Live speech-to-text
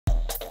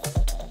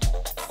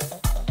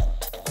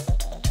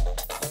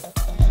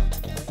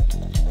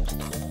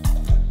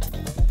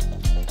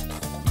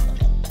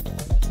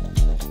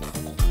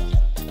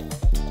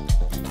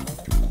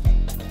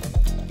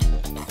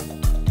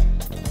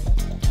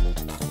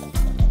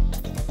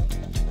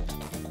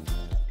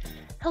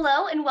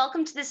Hello and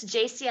welcome to this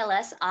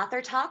JCLS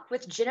Author Talk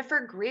with Jennifer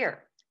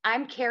Greer.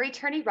 I'm Carrie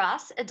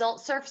Turney-Ross, Adult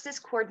Services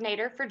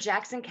Coordinator for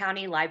Jackson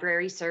County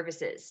Library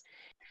Services.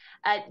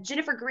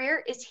 Jennifer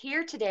Greer is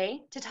here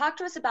today to talk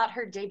to us about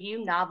her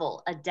debut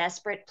novel, A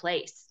Desperate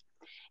Place.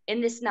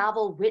 In this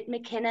novel, Whit,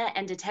 McKenna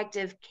and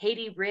Detective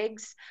Katie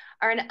Riggs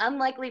are an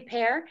unlikely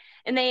pair,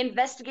 and they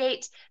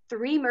investigate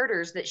three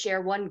murders that share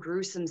one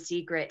gruesome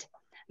secret.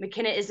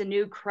 McKenna is a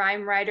new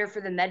crime writer for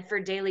the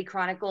Medford Daily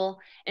Chronicle,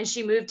 and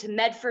she moved to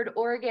Medford,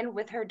 Oregon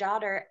with her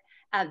daughters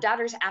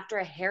after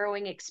a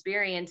harrowing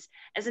experience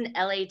as an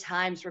LA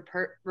Times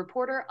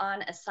reporter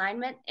on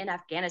assignment in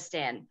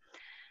Afghanistan.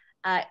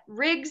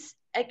 Riggs,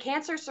 a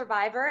cancer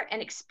survivor and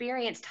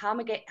experienced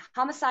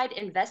homicide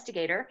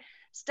investigator,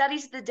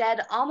 studies the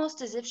dead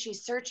almost as if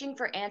she's searching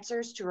for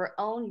answers to her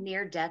own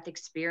near-death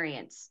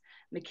experience.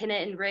 McKenna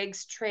and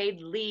Riggs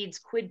trade leads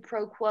quid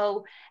pro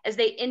quo as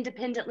they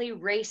independently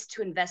race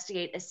to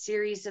investigate a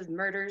series of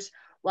murders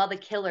while the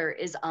killer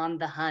is on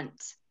the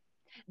hunt.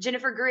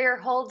 Jennifer Greer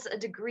holds a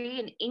degree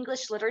in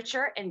English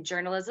literature and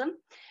journalism.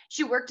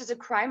 She worked as a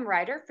crime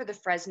writer for the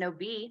Fresno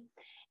Bee.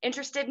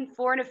 Interested in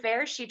foreign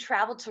affairs, she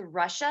traveled to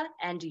Russia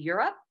and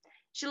Europe.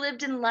 She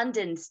lived in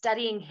London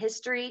studying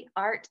history,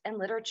 art, and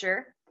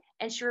literature,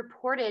 and she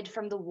reported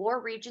from the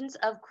war regions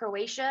of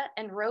Croatia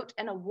and wrote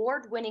an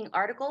award-winning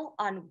article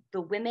on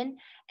the women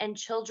and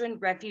children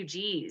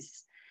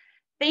refugees.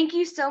 Thank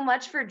you so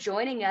much for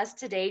joining us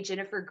today,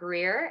 Jennifer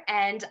Greer,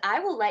 and I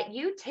will let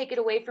you take it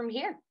away from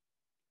here.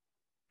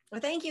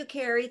 Well, thank you,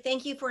 Carrie.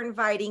 Thank you for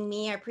inviting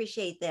me. I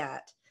appreciate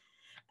that.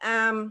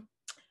 I'm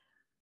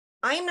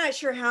not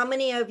sure how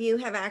many of you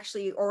have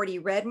actually already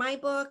read my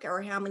book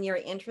or how many are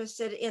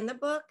interested in the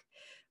book,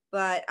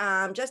 but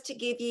just to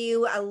give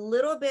you a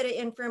little bit of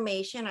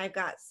information, I've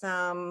got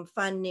some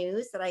fun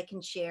news that I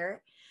can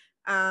share.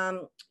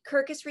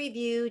 Kirkus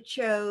Review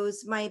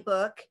chose my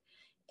book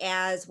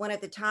as one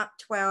of the top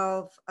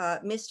 12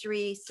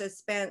 mystery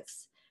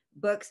suspense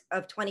books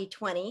of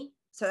 2020.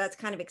 So that's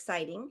kind of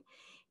exciting.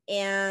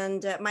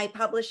 And my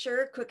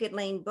publisher, Crooked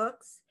Lane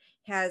Books,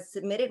 has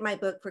submitted my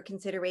book for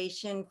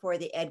consideration for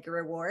the Edgar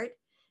Award.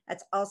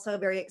 That's also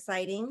very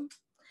exciting.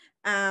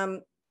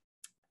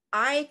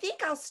 I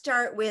think I'll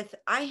start with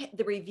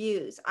the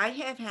reviews. I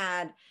have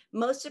had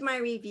most of my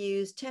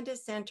reviews tend to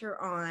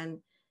center on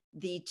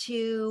the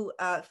two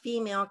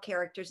female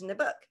characters in the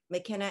book,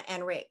 McKenna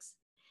and Riggs.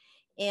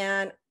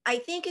 And I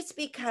think it's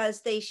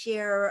because they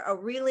share a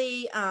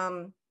really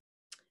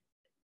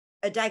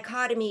a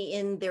dichotomy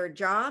in their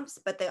jobs,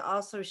 but they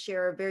also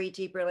share a very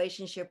deep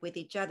relationship with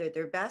each other.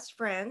 They're best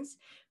friends.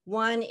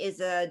 One is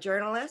a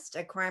journalist,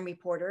 a crime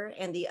reporter,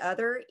 and the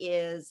other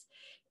is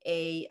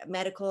a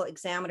medical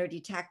examiner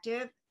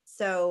detective.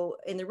 So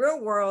in the real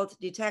world,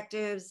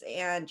 detectives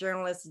and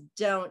journalists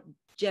don't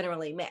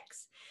generally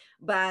mix.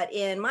 But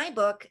in my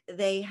book,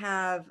 they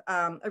have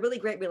a really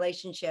great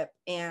relationship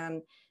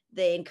and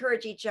they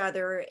encourage each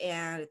other.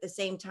 And at the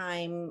same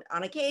time,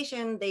 on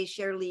occasion, they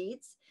share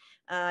leads.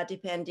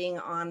 Depending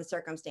on the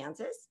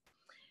circumstances.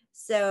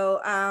 So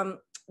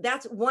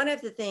that's one of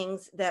the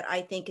things that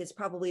I think is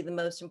probably the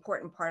most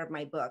important part of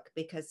my book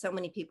because so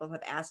many people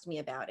have asked me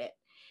about it.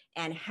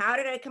 And how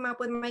did I come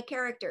up with my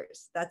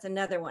characters? That's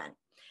another one.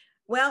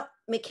 Well,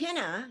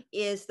 McKenna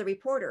is the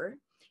reporter.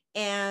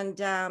 And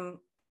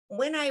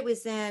when I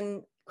was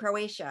in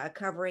Croatia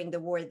covering the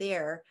war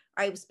there,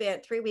 I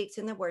spent 3 weeks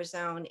in the war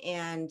zone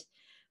and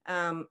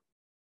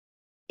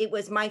it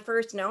was my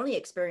first and only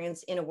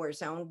experience in a war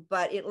zone,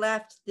 but it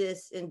left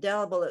this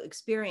indelible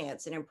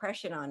experience and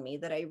impression on me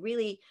that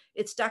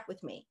it stuck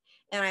with me.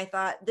 And I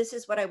thought, this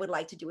is what I would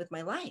like to do with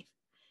my life.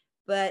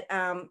 But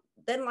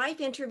then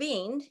life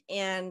intervened.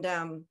 And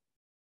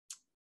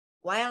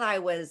while I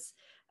was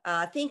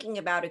thinking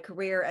about a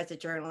career as a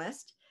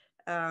journalist,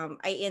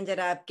 I ended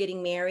up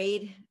getting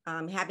married,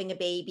 having a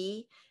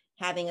baby,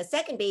 having a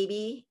second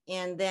baby.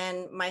 And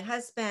then my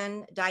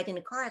husband died in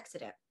a car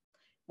accident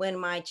when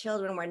my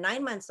children were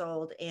 9 months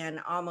old and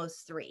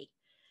almost 3.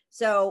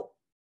 So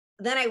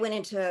then I went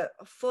into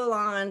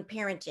full-on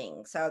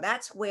parenting. So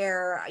that's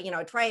where,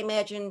 try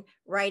imagine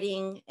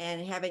writing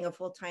and having a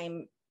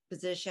full-time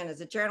position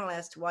as a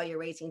journalist while you're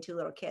raising 2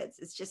 little kids.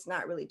 It's just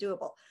not really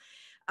doable.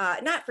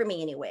 Not for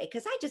me anyway,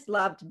 because I just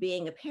loved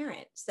being a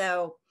parent.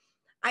 So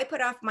I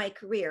put off my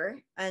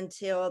career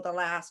until the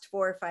last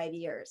 4 or 5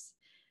 years.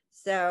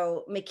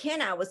 So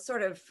McKenna was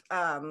sort of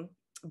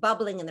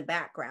bubbling in the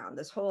background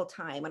this whole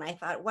time. And I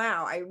thought,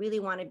 wow, I really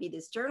want to be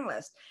this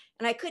journalist.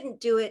 And I couldn't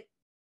do it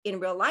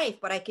in real life,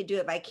 but I could do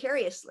it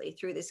vicariously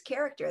through this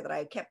character that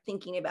I kept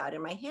thinking about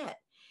in my head.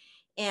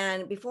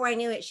 And before I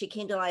knew it, she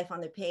came to life on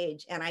the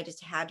page and I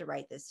just had to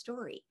write this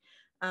story.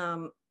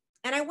 And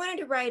I wanted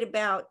to write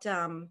about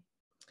a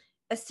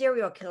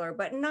serial killer,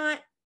 but not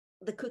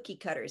the cookie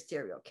cutter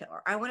serial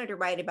killer. I wanted to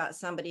write about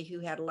somebody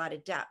who had a lot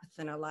of depth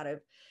and a lot of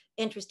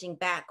interesting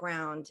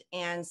background.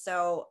 And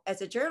so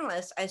as a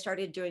journalist, I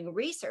started doing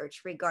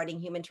research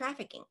regarding human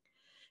trafficking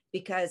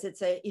because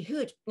it's a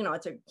huge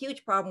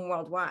problem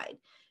worldwide.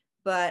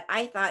 But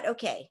I thought,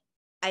 okay,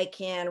 I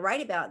can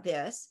write about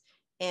this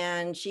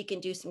and she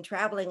can do some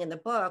traveling in the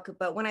book.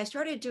 But when I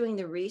started doing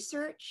the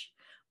research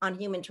on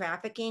human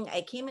trafficking,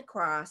 I came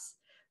across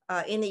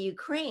in the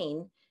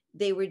Ukraine,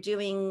 they were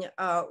doing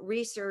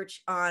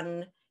research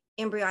on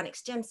embryonic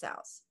stem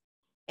cells.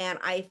 And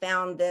I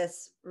found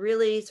this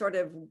really sort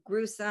of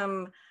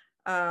gruesome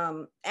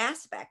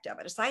aspect of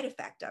it, a side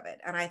effect of it.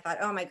 And I thought,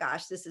 oh my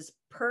gosh, this is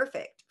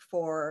perfect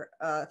for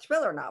a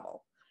thriller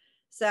novel.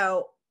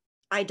 So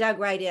I dug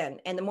right in.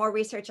 And the more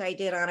research I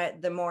did on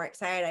it, the more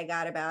excited I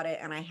got about it.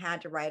 And I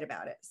had to write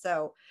about it.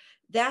 So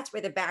that's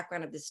where the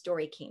background of the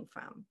story came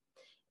from.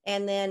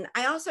 And then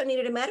I also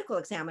needed a medical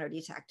examiner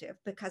detective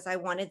because I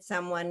wanted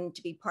someone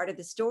to be part of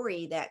the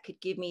story that could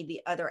give me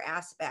the other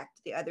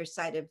aspect, the other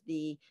side of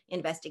the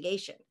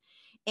investigation.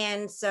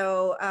 And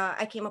so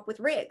I came up with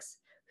Riggs,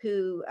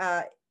 who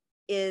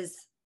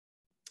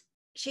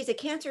she's a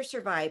cancer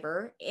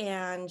survivor,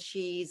 and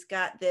she's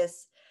got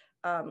this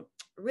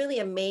really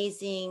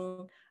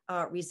amazing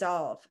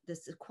resolve,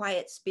 this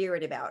quiet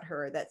spirit about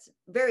her that's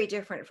very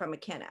different from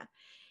McKenna.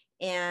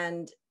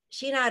 And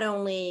she not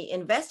only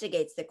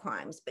investigates the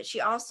crimes, but she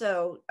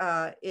also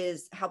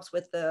helps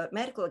with the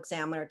medical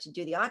examiner to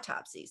do the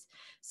autopsies.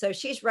 So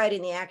she's right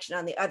in the action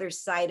on the other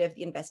side of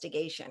the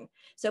investigation.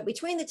 So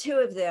between the two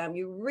of them,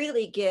 you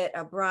really get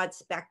a broad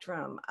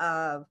spectrum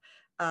of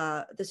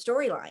the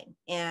storyline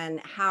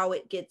and how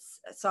it gets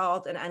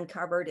solved and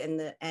uncovered,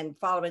 and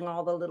following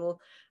all the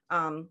little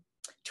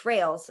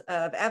trails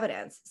of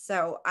evidence.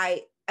 So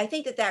I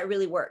think that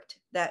really worked.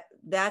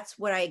 That's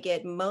what I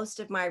get most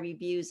of my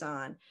reviews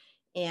on.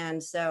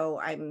 And so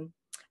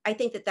I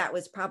think that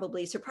was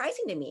probably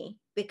surprising to me,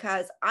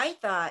 because I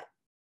thought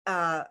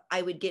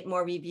I would get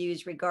more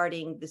reviews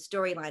regarding the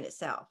storyline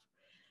itself.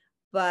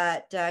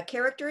 But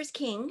character is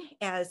king,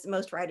 as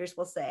most writers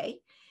will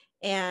say.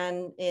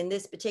 And in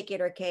this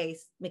particular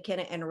case,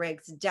 McKenna and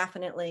Riggs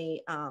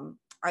definitely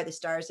are the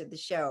stars of the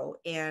show.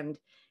 And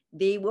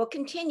they will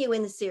continue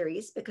in the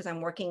series because I'm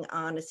working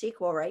on a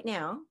sequel right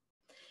now.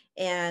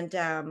 And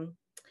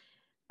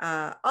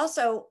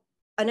also,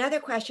 another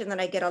question that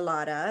I get a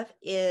lot of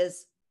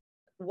is,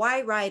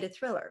 why write a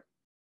thriller?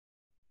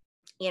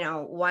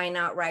 Why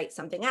not write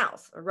something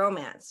else, a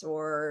romance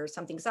or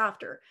something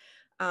softer?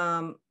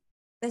 And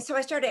so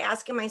I started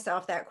asking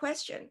myself that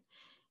question.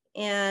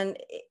 And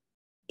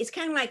it's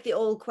kind of like the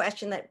old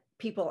question that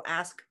people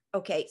ask,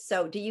 okay,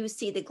 so do you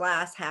see the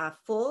glass half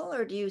full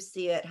or do you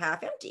see it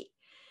half empty?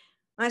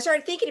 And I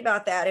started thinking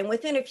about that. And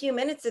within a few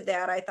minutes of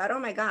that, I thought, oh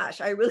my gosh,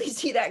 I really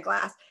see that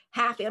glass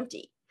half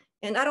empty.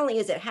 And not only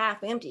is it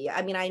half empty,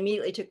 I mean, I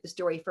immediately took the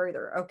story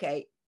further.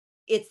 Okay,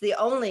 it's the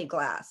only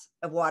glass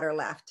of water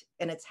left,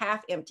 and it's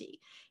half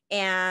empty.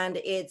 And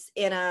it's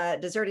in a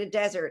deserted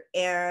desert,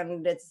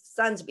 and its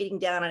sun's beating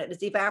down on it,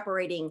 it's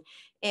evaporating.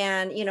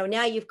 And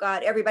now you've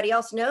got, everybody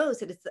else knows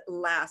that it's the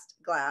last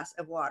glass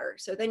of water.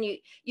 So then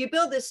you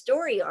build this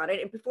story on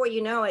it, and before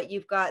you know it,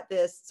 you've got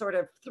this sort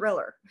of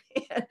thriller.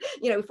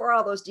 Before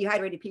all those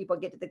dehydrated people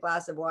get to the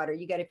glass of water,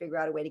 you got to figure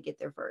out a way to get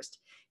there first.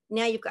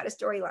 Now you've got a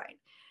storyline.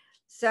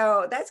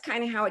 So that's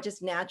kind of how it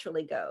just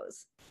naturally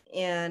goes.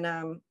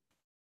 And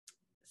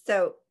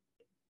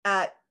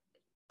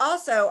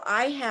also,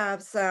 I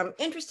have some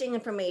interesting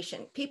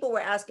information. People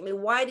were asking me,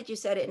 why did you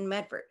set it in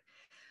Medford?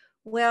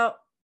 Well,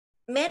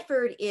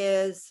 Medford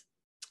is,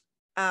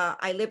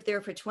 I lived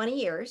there for 20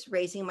 years,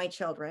 raising my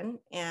children,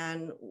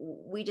 and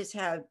we just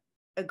have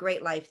a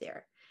great life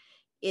there.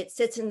 It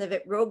sits in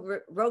the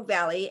Rogue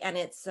Valley, and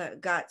it's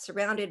got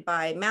surrounded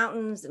by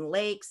mountains and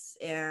lakes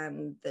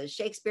and the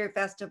Shakespeare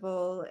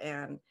Festival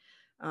and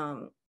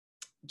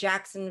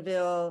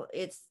Jacksonville.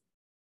 It's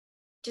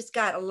just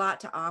got a lot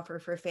to offer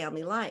for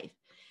family life.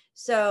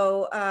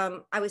 So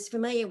I was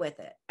familiar with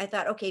it. I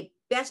thought, okay,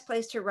 best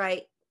place to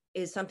write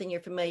is something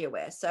you're familiar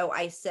with. So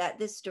I set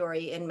this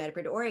story in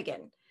Medford,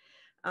 Oregon.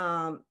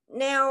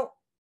 Now,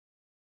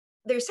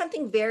 there's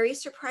something very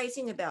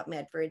surprising about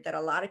Medford that a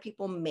lot of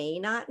people may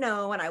not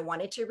know, and I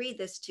wanted to read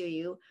this to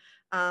you.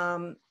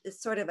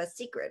 It's sort of a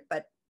secret,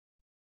 but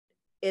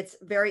it's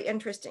very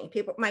interesting.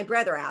 My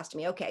brother asked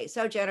me, okay,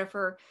 so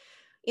Jennifer,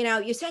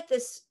 you set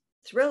this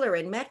thriller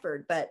in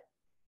Medford, but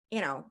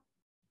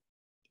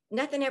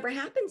nothing ever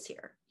happens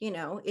here.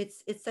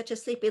 It's such a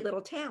sleepy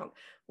little town.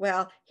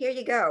 Well, here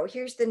you go.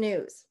 Here's the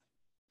news.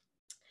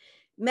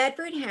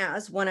 Medford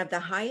has one of the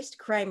highest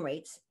crime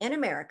rates in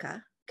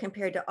America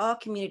compared to all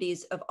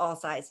communities of all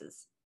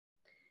sizes.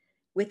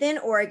 Within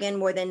Oregon,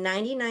 more than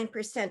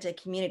 99% of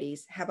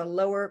communities have a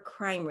lower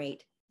crime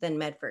rate than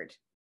Medford.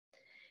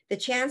 The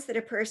chance that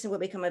a person will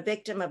become a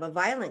victim of a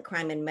violent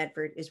crime in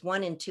Medford is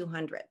 1 in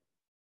 200.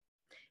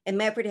 And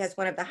Medford has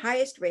one of the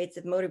highest rates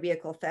of motor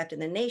vehicle theft in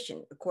the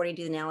nation, according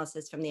to the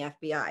analysis from the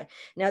FBI.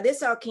 Now,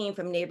 this all came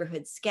from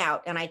Neighborhood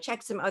Scout, and I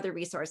checked some other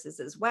resources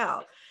as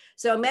well.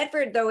 So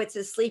Medford, though it's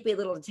a sleepy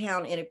little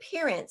town in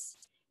appearance,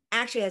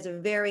 actually has a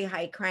very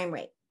high crime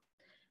rate.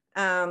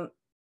 And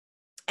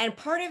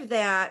part of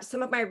that,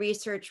 some of my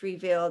research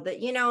revealed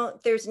that,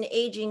 there's an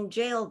aging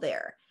jail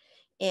there,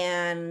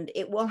 and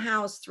it will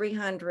house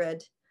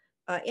 300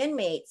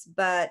 inmates,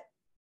 but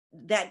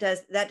that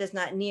does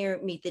not near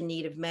meet the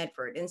need of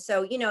Medford. And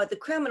so, you know, the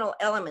criminal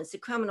elements, the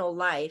criminal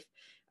life,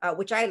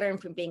 which I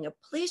learned from being a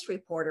police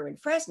reporter in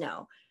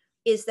Fresno,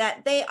 is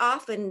that they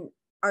often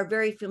are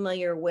very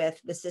familiar with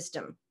the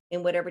system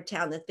in whatever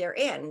town that they're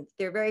in.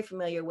 They're very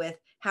familiar with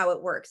how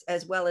it works,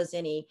 as well as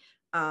any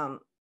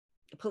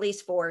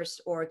police force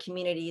or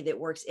community that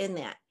works in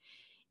that.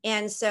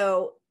 And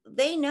so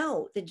they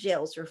know the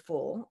jails are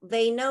full.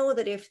 They know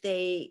that if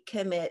they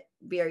commit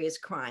various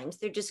crimes,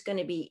 they're just going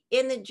to be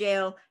in the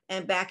jail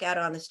and back out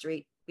on the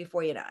street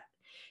before you know it,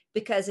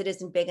 because it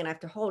isn't big enough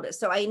to hold us.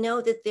 So I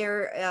know that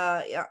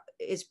there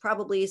is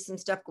probably some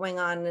stuff going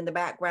on in the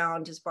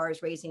background as far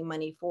as raising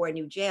money for a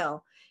new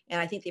jail. And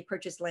I think they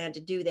purchased land to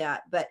do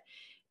that. But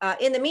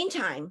in the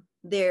meantime,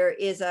 there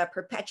is a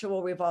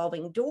perpetual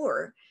revolving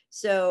door.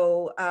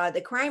 So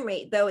the crime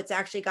rate, though it's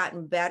actually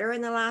gotten better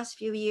in the last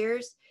few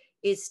years,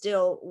 is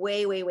still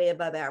way, way, way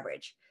above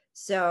average.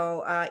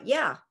 So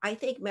yeah, I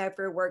think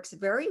Medford works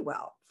very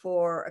well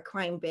for a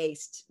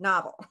crime-based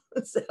novel.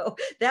 So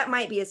that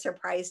might be a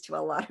surprise to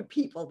a lot of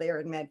people there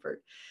in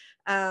Medford.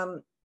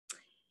 And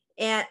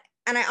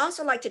I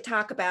also like to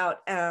talk about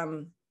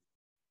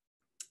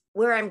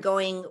where I'm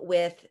going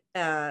with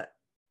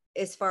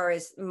as far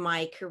as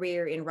my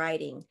career in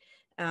writing.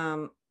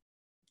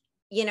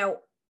 You know,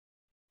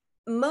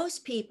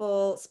 most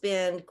people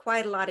spend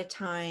quite a lot of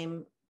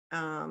time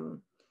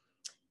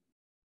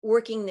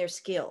working their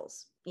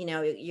skills, you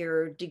know,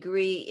 your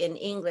degree in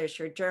English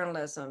or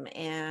journalism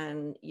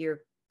and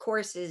your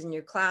courses and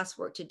your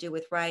classwork to do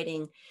with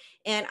writing.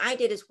 And I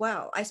did as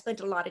well. I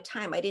spent a lot of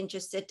time. I didn't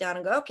just sit down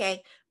and go,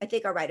 okay, I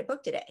think I'll write a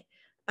book today.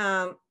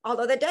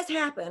 Although that does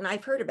happen.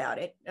 I've heard about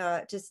it,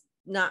 just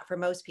not for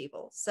most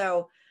people.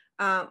 So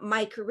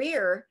my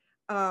career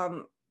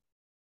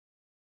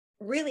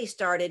really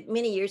started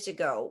many years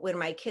ago when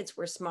my kids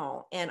were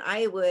small, and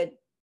I would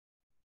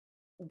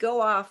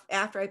go off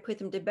after I put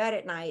them to bed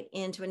at night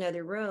into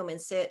another room and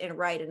sit and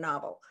write a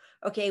novel.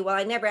 Okay, well,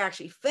 I never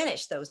actually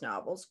finished those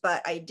novels,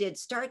 but I did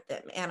start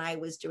them, and I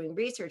was doing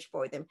research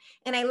for them,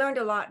 and I learned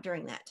a lot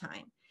during that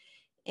time.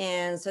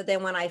 And so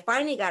then when I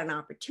finally got an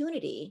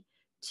opportunity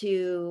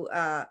to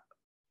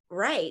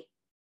write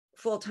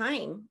full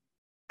time,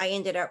 I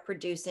ended up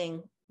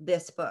producing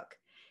this book.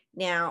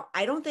 Now,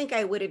 I don't think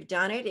I would have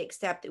done it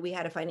except that we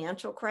had a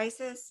financial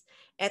crisis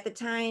at the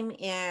time,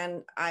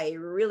 and I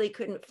really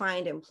couldn't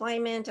find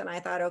employment. And I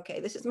thought, okay,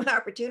 this is my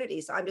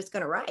opportunity, so I'm just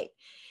going to write.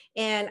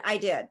 And I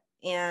did.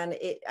 And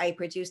I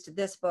produced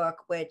this book,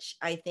 which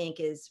I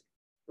think is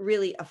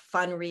really a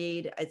fun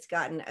read. It's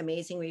gotten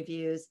amazing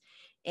reviews.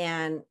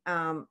 And,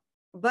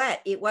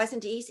 but it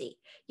wasn't easy.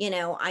 You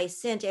know, I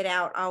sent it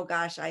out, oh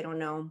gosh, I don't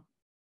know,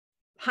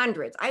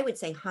 hundreds, I would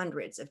say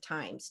hundreds of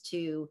times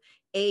to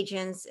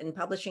agents and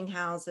publishing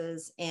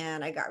houses,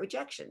 and I got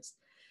rejections.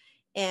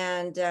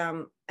 And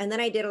then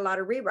I did a lot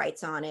of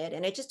rewrites on it,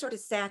 and it just sort of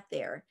sat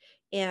there.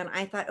 And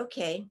I thought,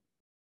 okay,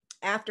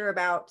 after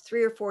about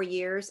 3 or 4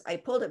 years, I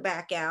pulled it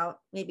back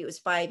out. Maybe it was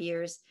 5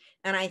 years.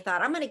 And I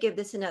thought, I'm going to give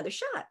this another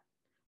shot,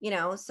 you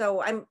know,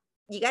 so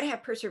you got to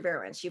have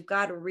perseverance. You've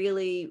got to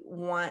really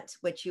want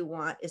what you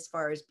want as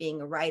far as being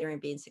a writer and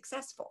being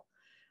successful.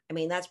 I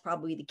mean, that's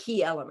probably the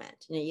key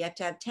element. You know, you have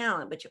to have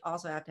talent, but you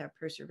also have to have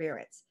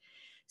perseverance.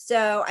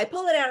 So I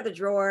pull it out of the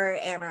drawer,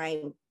 and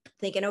I'm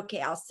thinking,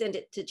 okay, I'll send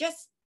it to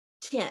just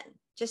 10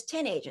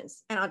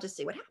 agents, and I'll just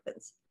see what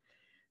happens.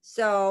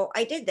 So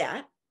I did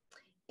that.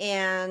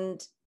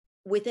 And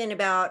within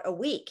about a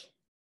week,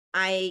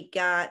 I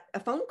got a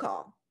phone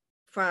call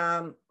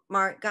from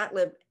Mark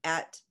Gottlieb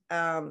at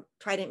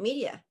Trident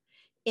Media.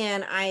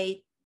 And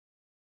I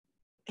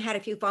had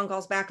a few phone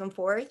calls back and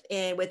forth.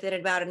 And within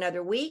about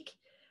another week,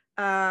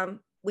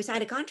 we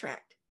signed a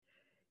contract.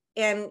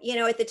 And, you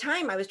know, at the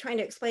time I was trying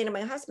to explain to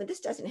my husband, this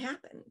doesn't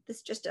happen.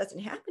 This just doesn't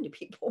happen to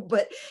people,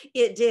 but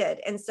it did.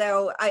 And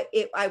so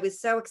I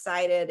was so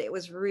excited. It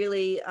was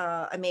really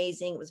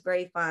amazing. It was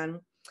very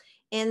fun.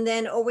 And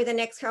then over the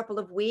next couple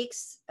of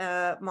weeks,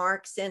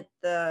 Mark sent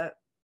the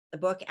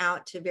book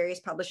out to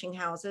various publishing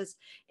houses.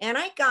 And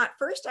I got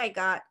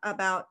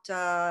about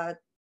 12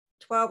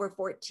 or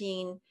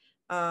 14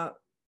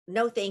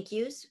 no thank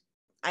yous.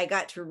 I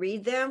got to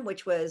read them,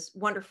 which was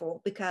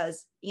wonderful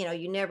because, you know,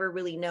 you never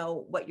really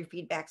know what your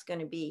feedback's going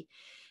to be.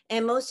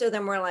 And most of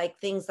them were like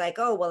things like,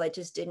 oh, well, it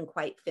just didn't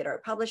quite fit our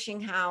publishing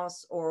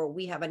house, or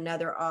we have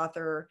another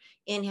author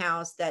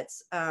in-house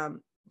that's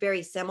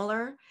very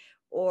similar,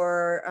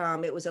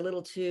 or it was a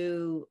little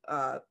too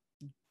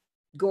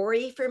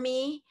gory for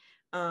me.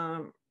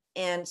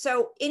 And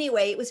so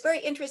anyway, it was very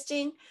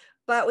interesting.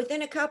 But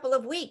within a couple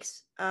of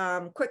weeks,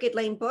 Crooked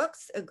Lane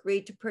Books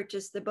agreed to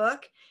purchase the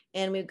book,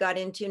 and we got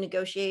into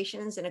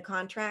negotiations and a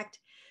contract.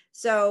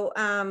 So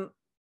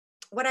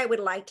what I would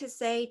like to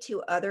say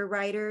to other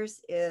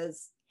writers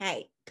is,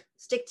 hey,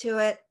 stick to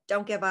it.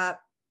 Don't give up.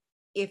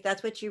 If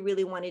that's what you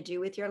really want to do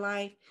with your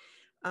life,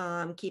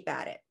 keep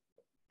at it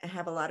and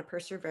have a lot of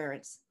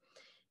perseverance.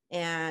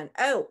 And,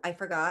 oh, I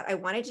forgot. I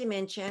wanted to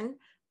mention,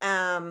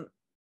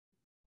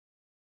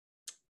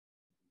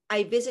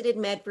 I visited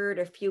Medford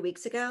a few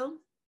weeks ago,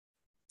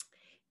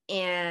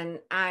 and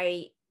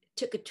I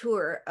took a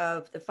tour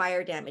of the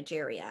fire damage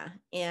area,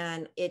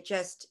 and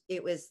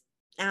it was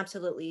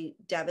absolutely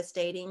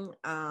devastating.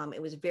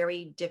 It was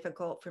very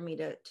difficult for me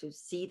to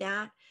see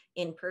that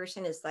in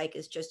person.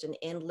 It's just an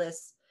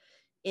endless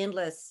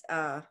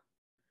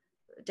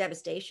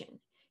devastation.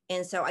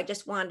 And so I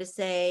just wanted to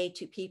say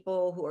to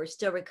people who are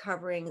still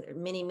recovering, there are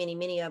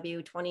many of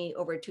you,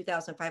 over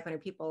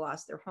 2,500 people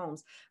lost their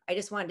homes. I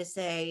just wanted to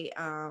say,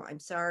 I'm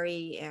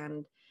sorry,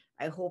 and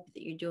I hope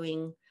that you're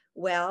doing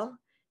well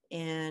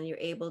and you're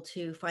able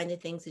to find the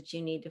things that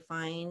you need to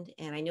find.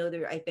 And I know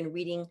I've been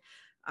reading,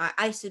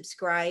 I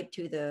subscribe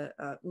to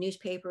the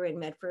newspaper in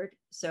Medford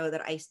so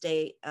that I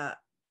stay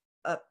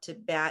up to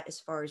bat as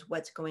far as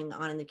what's going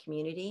on in the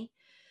community.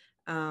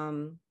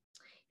 And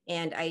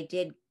I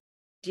did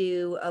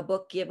do a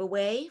book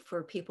giveaway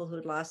for people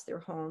who'd lost their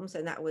homes.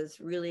 And that was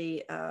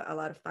really a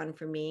lot of fun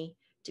for me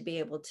to be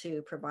able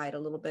to provide a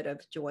little bit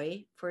of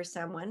joy for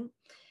someone.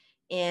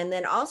 And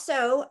then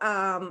also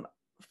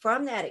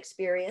from that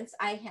experience,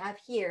 I have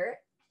here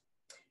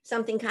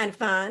something kind of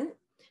fun.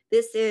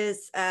 This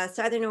is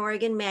Southern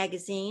Oregon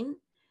Magazine.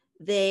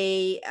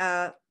 They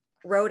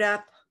wrote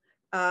up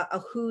a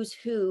who's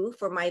who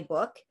for my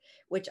book,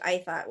 which I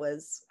thought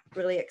was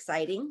really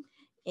exciting.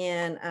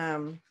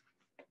 And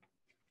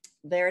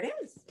there it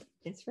is.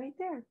 It's right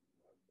there.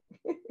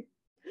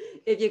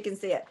 If you can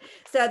see it.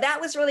 So that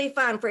was really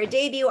fun for a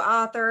debut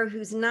author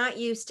who's not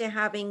used to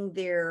having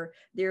their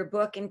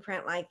book in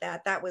print like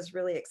that. That was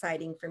really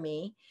exciting for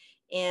me.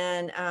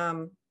 And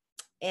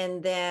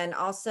then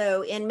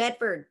also in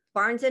Medford,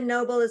 Barnes and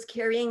Noble is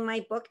carrying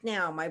my book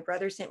now. My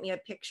brother sent me a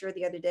picture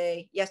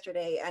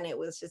yesterday, and it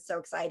was just so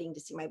exciting to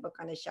see my book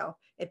on the shelf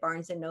at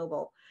Barnes and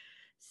Noble.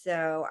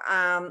 So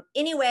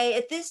anyway,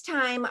 at this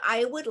time,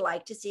 I would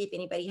like to see if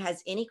anybody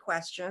has any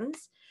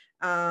questions.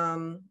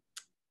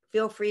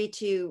 Feel free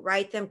to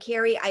write them.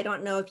 Carrie, I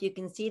don't know if you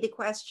can see the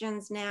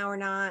questions now or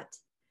not.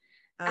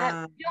 We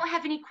don't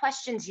have any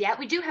questions yet.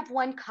 We do have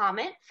one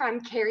comment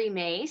from Carrie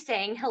May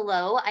saying,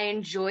 hello, I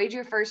enjoyed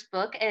your first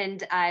book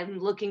and I'm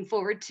looking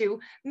forward to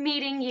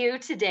meeting you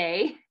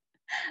today.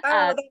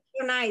 Oh, that's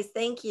so nice.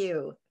 Thank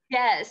you.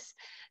 Yes.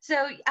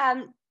 So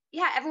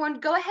yeah, everyone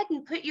go ahead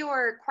and put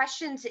your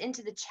questions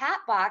into the chat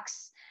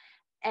box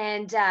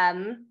and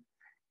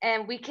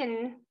we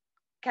can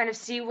kind of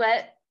see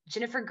what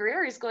Jennifer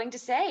Greer is going to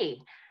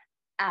say.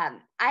 I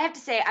have to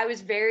say, I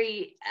was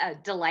very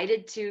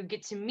delighted to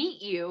get to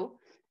meet you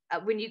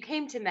when you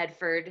came to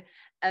Medford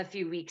a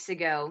few weeks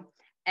ago.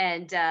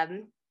 And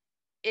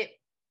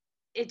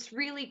it's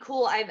really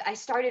cool. I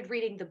started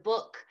reading the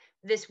book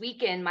this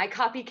weekend. My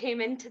copy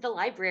came into the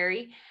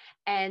library,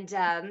 and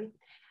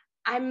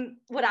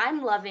what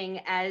I'm loving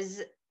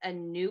as a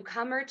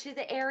newcomer to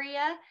the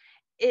area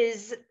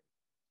is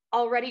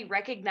already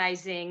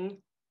recognizing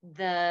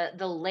the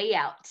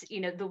layout,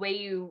 the way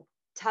you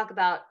talk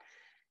about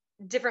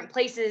different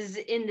places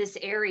in this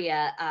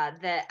area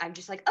that I'm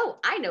just like, oh,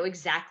 I know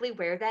exactly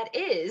where that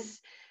is.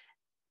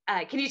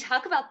 Can you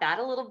talk about that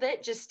a little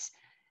bit? Just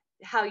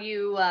how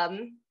you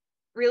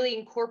really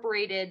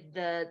incorporated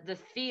the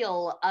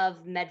feel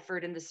of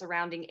Medford and the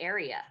surrounding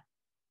area.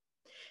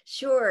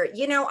 Sure.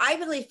 I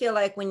really feel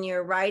like when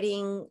you're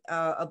writing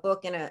a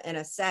book in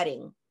a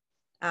setting,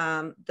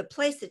 the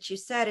place that you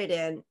set it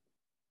in,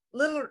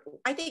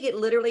 I think it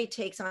literally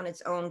takes on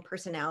its own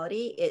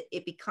personality.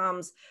 It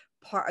becomes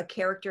a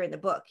character in the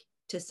book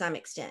to some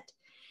extent.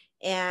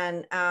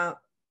 And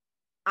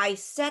I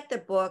set the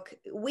book.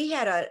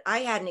 I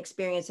had an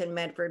experience in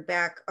Medford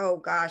back, oh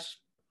gosh,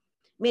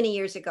 many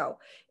years ago.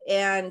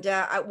 And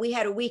we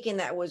had a weekend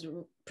that was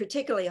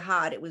particularly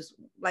hot. It was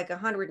like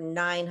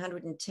 109,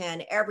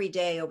 110 every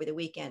day over the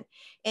weekend.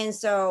 And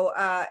so,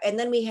 and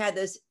then we had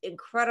this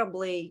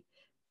incredibly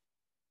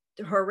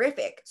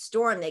horrific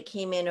storm that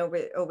came in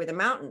over the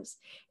mountains,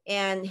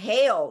 and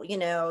hail,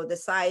 the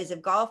size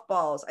of golf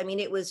balls. I mean,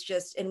 it was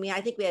just, and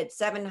I think we had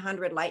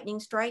 700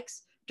 lightning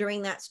strikes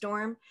during that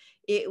storm.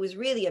 It was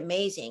really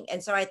amazing.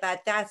 And so I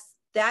thought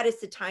that is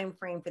the time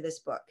frame for this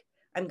book.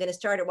 I'm going to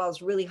start it while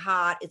it's really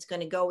hot. It's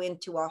going to go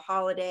into a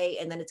holiday,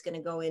 and then it's going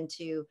to go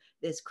into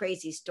this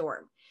crazy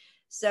storm.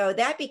 So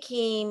that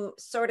became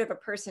sort of a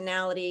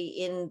personality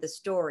in the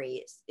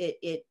story.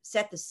 It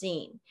set the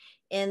scene.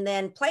 And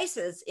then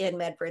places in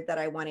Medford that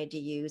I wanted to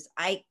use,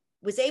 I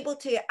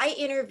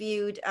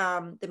interviewed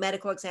the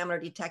medical examiner,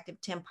 Detective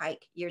Tim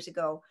Pike, years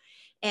ago.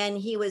 And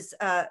he was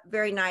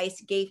very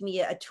nice, gave me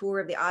a tour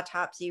of the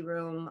autopsy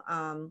room.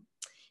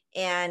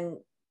 And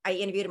I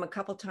interviewed him a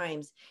couple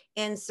times.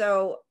 And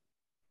so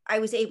I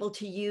was able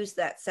to use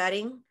that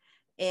setting.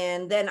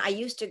 And then I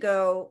used to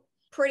go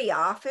pretty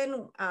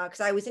often because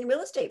I was in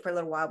real estate for a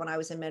little while when I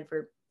was in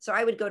Medford. So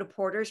I would go to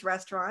Porter's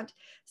Restaurant.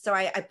 So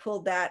I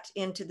pulled that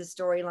into the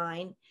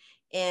storyline.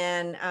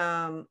 And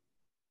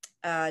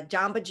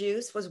Jamba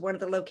Juice was one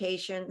of the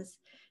locations.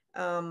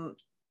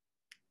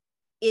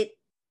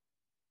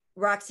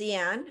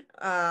 Roxanne,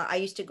 I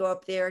used to go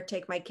up there,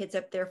 take my kids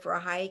up there for a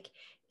hike,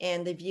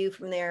 and the view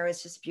from there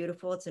is just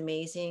beautiful. It's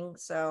amazing.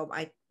 So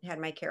I had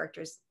my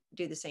characters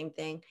do the same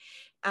thing.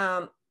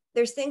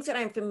 there's things that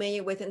I'm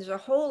familiar with, and there's a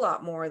whole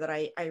lot more that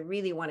I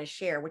really want to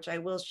share, which I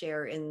will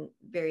share in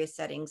various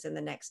settings in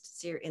the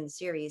next in the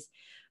series.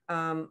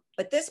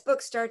 But this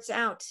book starts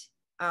out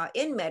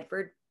in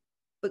Medford,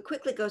 but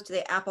quickly goes to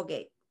the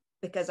Applegate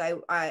because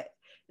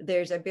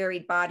there's a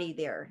buried body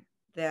there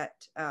that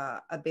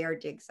a bear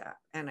digs up,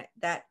 and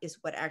that is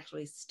what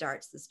actually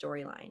starts the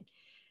storyline.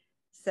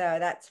 So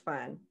that's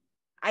fun.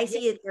 I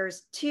see that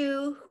there's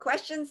 2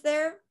 questions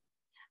there.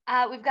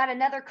 We've got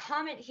another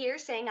comment here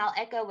saying, I'll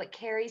echo what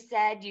Carrie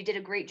said. You did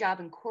a great job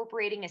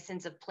incorporating a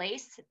sense of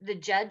place. The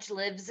judge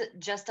lives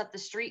just up the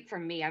street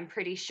from me, I'm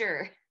pretty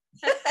sure.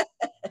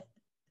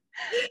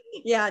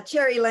 Yeah,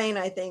 Cherry Lane,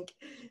 I think.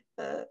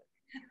 Oh,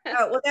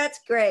 well,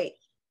 that's great.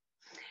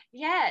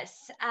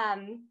 Yes.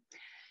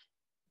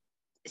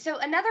 So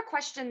another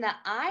question that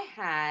I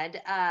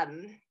had,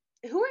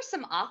 who are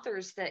some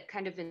authors that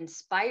kind of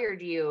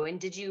inspired you? And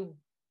did you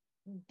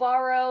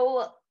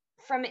borrow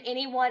from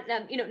anyone,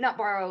 not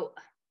borrow,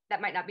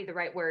 that might not be the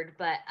right word,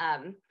 but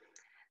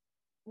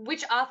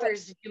which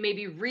authors did you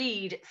maybe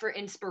read for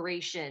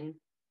inspiration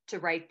to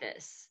write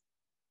this?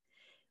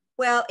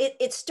 Well,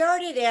 it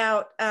started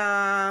out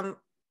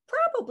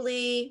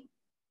probably,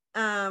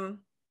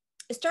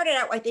 it started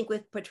out, I think,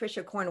 with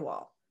Patricia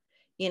Cornwall.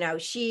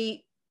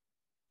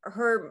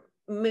 Her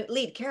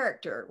lead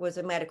character was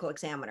a medical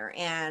examiner.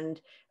 And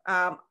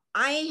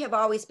I have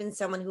always been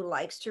someone who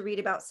likes to read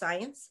about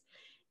science.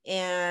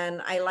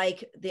 And I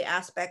like the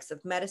aspects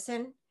of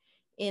medicine.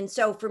 And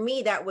so for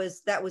me, that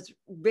was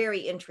very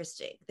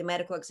interesting, the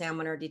medical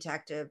examiner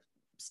detective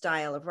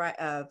style of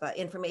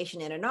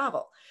information in a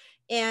novel.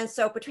 And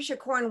so Patricia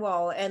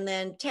Cornwall, and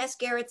then Tess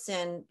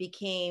Gerritsen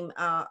became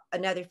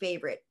another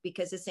favorite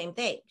because the same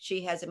thing.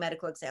 She has a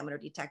medical examiner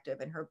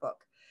detective in her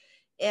book.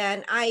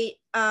 And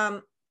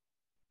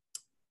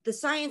the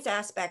science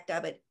aspect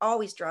of it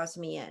always draws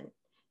me in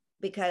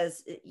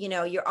because,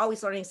 you're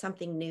always learning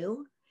something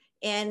new.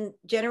 And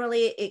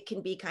generally it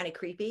can be kind of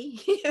creepy.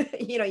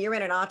 You're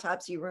in an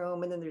autopsy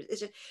room, and then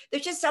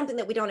there's just something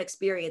that we don't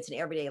experience in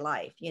everyday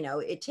life.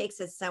 It takes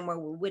us somewhere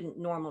we wouldn't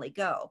normally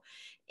go.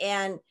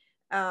 And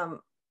I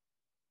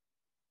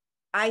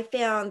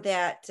found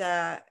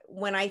that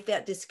when I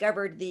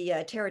discovered the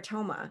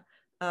teratoma,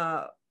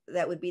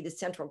 that would be the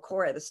central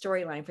core of the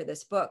storyline for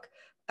this book,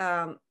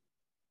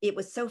 it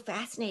was so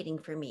fascinating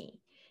for me.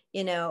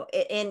 And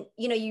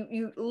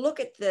you look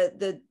at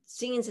the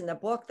scenes in the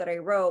book that I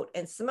wrote,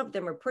 and some of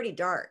them are pretty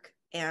dark,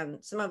 and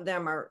some of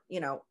them are,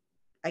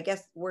 I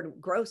guess word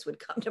gross would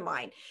come to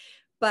mind.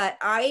 But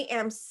I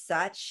am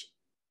such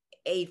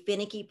a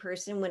finicky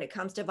person when it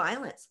comes to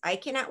violence. I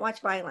cannot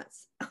watch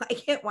violence. I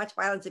can't watch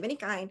violence of any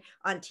kind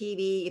on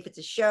TV, if it's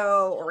a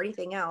show or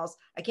anything else.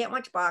 I can't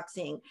watch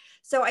boxing.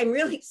 So I'm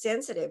really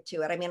sensitive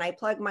to it. I mean, I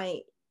plug my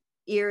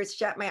ears,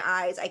 shut my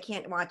eyes. I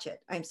can't watch it.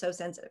 I'm so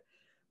sensitive.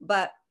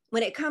 But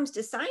when it comes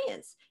to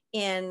science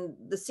and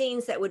the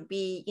scenes that would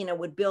be,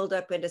 would build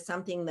up into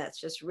something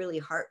that's just really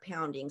heart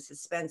pounding,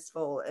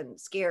 suspenseful,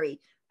 and scary,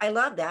 I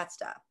love that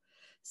stuff.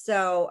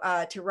 So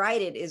to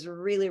write it is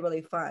really,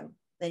 really fun.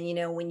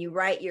 And, when you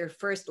write your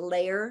first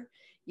layer,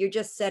 you're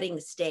just setting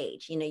the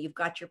stage. You've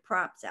got your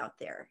props out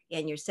there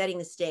and you're setting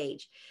the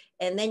stage.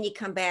 And then you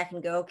come back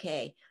and go,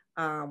 okay,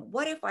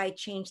 what if I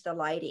change the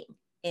lighting?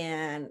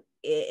 And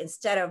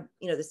instead of,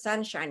 the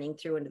sun shining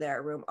through into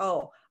that room,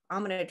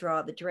 I'm going to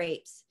draw the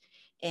drapes.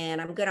 And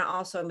I'm going to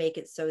also make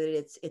it so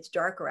that it's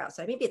darker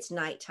outside. Maybe it's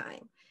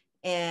nighttime.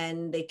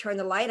 And they turn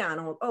the light on.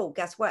 And,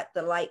 guess what?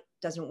 The light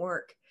doesn't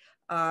work.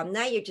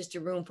 Now you're just a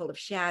room full of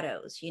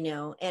shadows,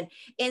 and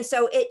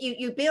so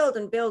you build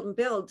and build and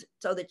build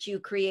so that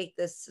you create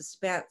this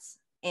suspense,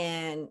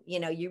 and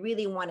you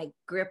really want to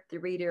grip the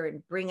reader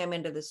and bring them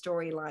into the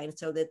storyline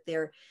so that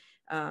they're,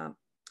 and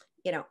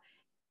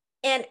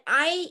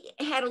I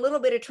had a little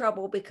bit of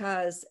trouble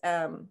because,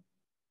 I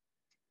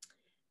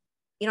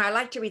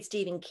like to read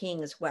Stephen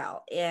King as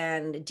well,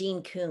 and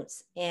Dean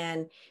Koontz,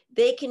 and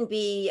they can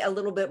be a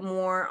little bit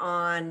more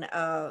on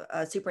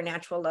a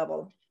supernatural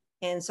level.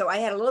 And so I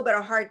had a little bit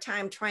of a hard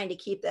time trying to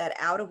keep that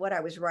out of what I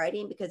was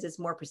writing because it's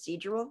more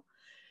procedural.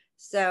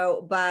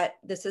 So, but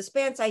the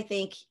suspense, I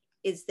think,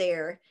 is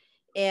there.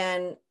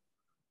 And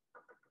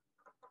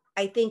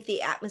I think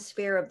the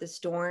atmosphere of the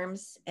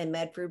storms and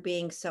Medford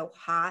being so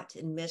hot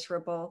and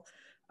miserable,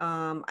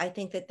 I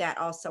think that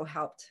also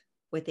helped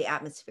with the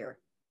atmosphere.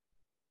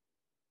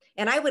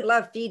 And I would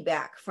love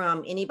feedback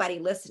from anybody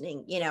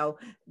listening.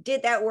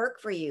 Did that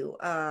work for you?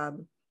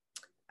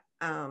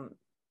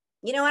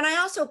 And I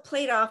also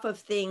played off of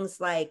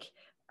things like,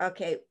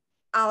 okay,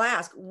 I'll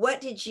ask,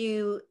 what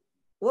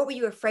were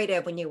you afraid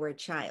of when you were a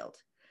child?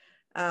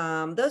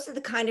 Those are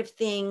the kind of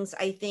things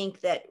I think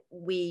that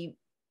we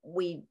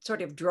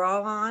sort of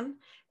draw on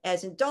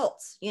as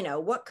adults.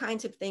 What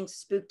kinds of things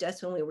spooked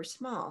us when we were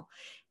small?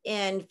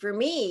 And for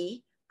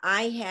me,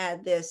 I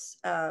had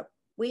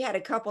we had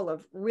a couple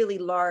of really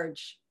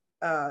large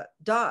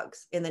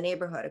dogs in the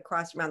neighborhood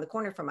around the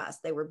corner from us.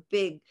 They were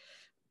big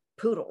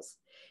poodles.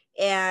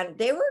 and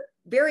they were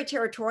very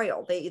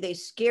territorial. They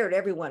scared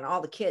everyone,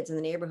 all the kids in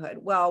the neighborhood.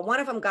 Well, one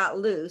of them got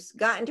loose,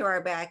 got into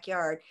our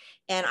backyard,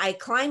 and I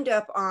climbed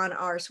up on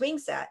our swing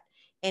set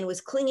and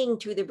was clinging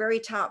to the very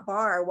top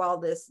bar while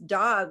this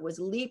dog was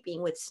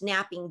leaping with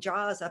snapping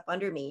jaws up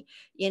under me,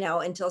 you know,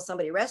 until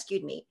somebody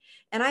rescued me.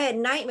 And I had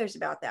nightmares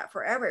about that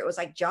forever. It was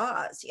like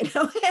Jaws, you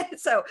know. And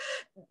so,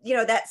 you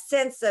know, that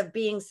sense of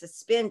being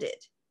suspended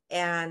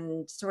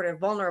and sort of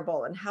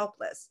vulnerable and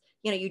helpless,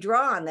 you know, you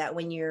draw on that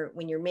when you're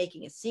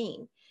making a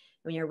scene,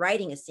 when you're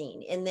writing a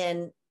scene. And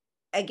then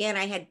again,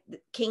 I had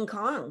King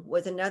Kong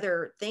was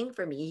another thing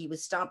for me. He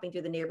was stomping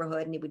through the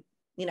neighborhood, and he would,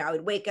 you know, I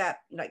would wake up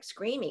like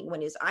screaming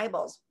when his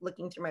eyeballs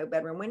looking through my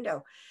bedroom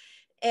window.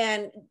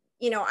 And,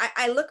 you know,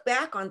 I look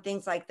back on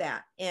things like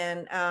that.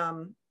 And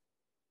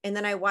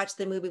then I watched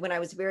the movie when I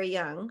was very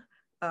young.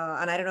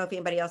 And I don't know if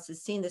anybody else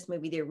has seen this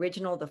movie, the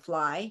original, The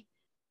Fly.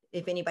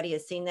 If anybody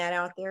has seen that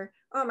out there.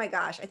 Oh my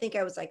gosh, I think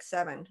I was like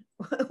 7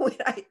 when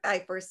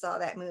I first saw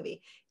that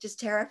movie. It just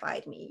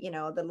terrified me, you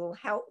know, the little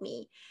help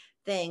me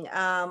thing.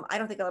 I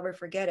don't think I'll ever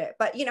forget it.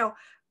 But, you know,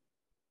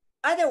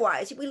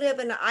 otherwise,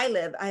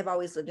 I've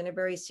always lived in a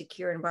very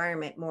secure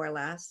environment, more or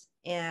less.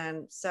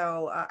 And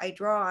so I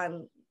draw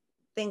on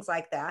things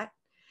like that.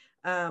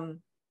 I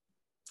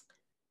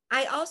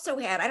also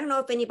I don't know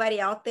if anybody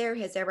out there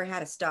has ever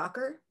had a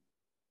stalker.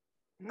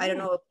 I don't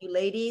know if you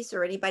ladies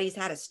or anybody's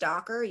had a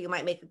stalker. You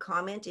might make a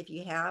comment if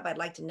you have. I'd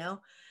like to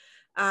know.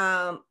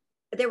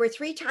 There were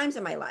 3 times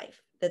in my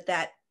life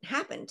that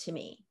happened to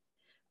me.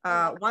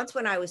 Once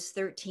when I was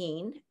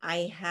 13,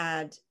 I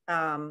had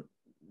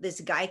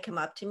this guy come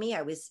up to me.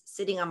 I was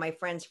sitting on my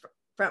friend's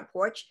front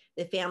porch.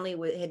 The family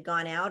had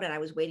gone out, and I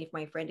was waiting for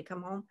my friend to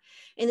come home.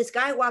 And this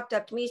guy walked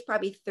up to me. He's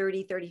probably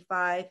 30,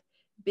 35,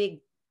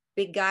 big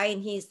guy.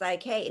 And he's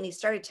like, hey, and he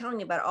started telling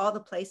me about all the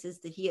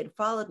places that he had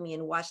followed me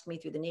and watched me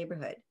through the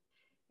neighborhood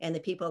and the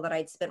people that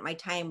I'd spent my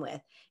time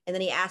with. And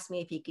then he asked me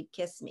if he could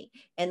kiss me.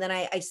 And then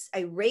I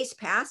raced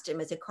past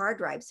him as a car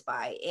drives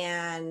by,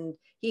 and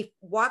he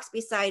walks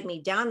beside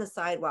me down the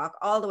sidewalk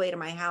all the way to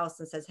my house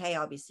and says, hey,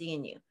 I'll be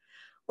seeing you.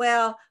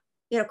 Well,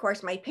 you know, of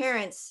course, my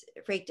parents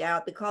freaked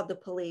out. They called the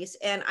police,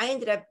 and I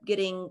ended up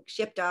getting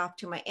shipped off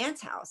to my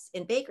aunt's house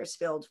in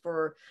Bakersfield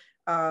for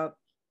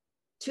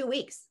 2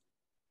 weeks.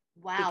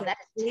 Wow, that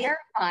is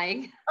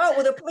terrifying. Oh,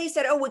 well, the police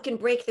said, oh, we can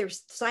break their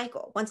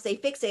cycle. Once they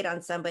fixate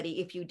on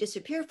somebody, if you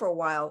disappear for a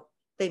while,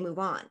 they move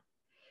on.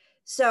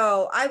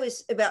 So I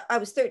was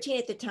 13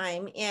 at the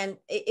time, and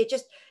it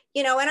just,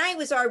 you know, and I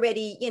was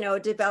already, you know,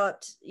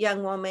 developed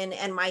young woman,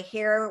 and my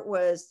hair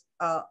was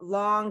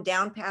long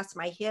down past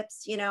my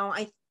hips. You know,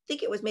 I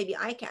think it was maybe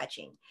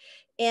eye-catching,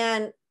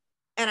 and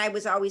I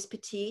was always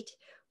petite.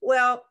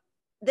 Well,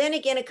 then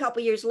again, a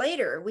couple years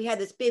later, we had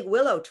this big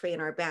willow tree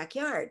in our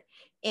backyard,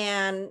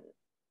 and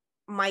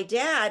my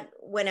dad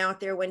went out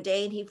there one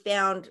day and he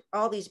found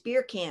all these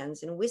beer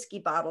cans and whiskey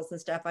bottles and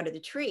stuff under the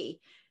tree.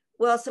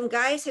 Well, some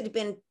guys had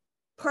been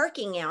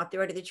parking out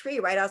there under the tree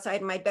right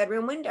outside my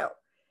bedroom window.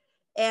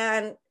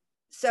 And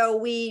so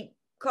we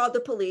called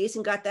the police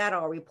and got that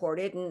all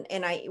reported.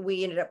 And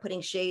we ended up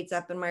putting shades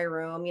up in my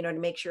room, you know, to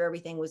make sure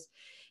everything was,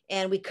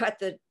 and we cut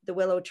the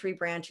willow tree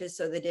branches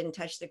so they didn't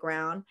touch the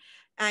ground.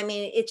 I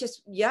mean, it's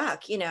just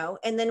yuck, you know.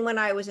 And then when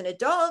I was an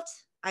adult,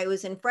 I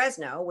was in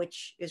Fresno,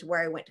 which is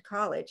where I went to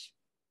college.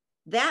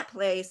 That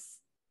place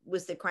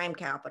was the crime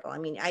capital. I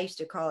mean, I used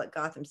to call it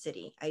Gotham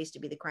City. I used to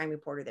be the crime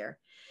reporter there.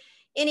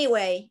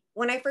 Anyway,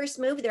 when I first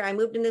moved there, I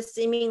moved in this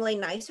seemingly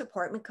nice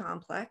apartment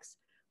complex.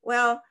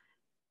 Well,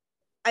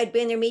 I'd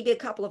been there maybe a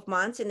couple of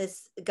months, and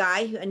this guy,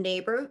 a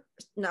neighbor,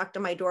 knocked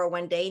on my door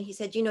one day, and he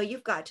said, you know,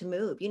 you've got to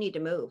move. You need to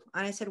move.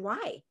 And I said,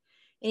 why?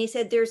 And he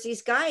said, there's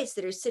these guys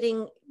that are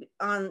sitting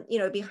on, you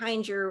know,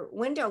 behind your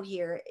window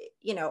here,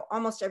 you know,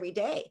 almost every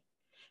day.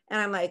 And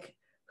I'm like,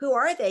 who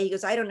are they? He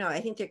goes, I don't know. I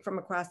think they're from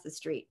across the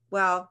street.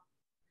 Well,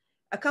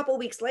 a couple of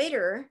weeks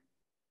later,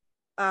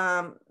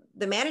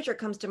 the manager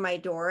comes to my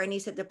door, and he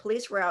said the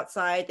police were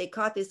outside. They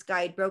caught this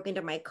guy, broke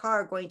into my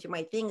car, going through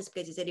my things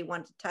because he said he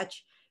wanted to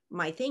touch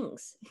my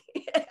things.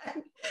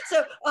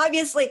 So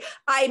obviously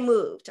I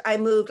moved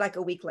like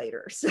a week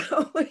later. So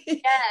Yes.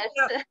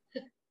 You know,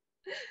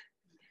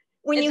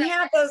 when you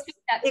have those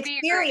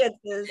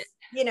experiences,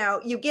 you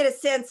know, you get a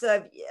sense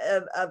of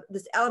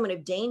this element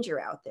of danger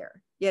out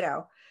there, you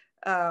know.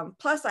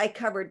 Plus I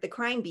covered the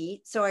crime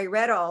beat. So I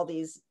read all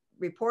these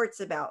reports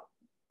about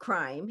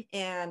crime,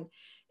 and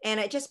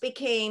it just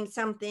became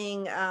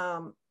something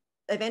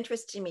of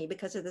interest to me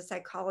because of the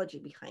psychology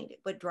behind it.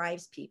 What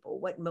drives people,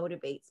 what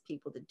motivates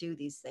people to do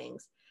these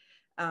things.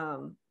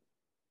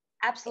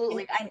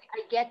 Absolutely. I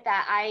get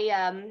that.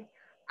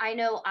 I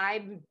know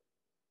I'm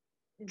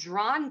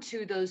drawn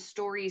to those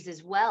stories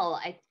as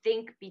well. I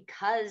think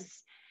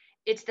because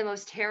it's the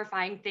most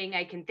terrifying thing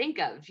I can think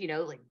of, you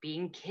know, like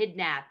being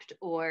kidnapped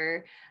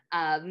or,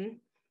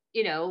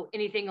 you know,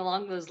 anything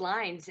along those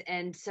lines.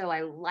 And so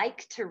I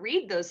like to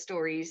read those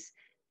stories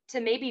to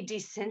maybe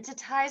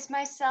desensitize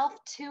myself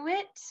to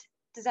it.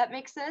 Does that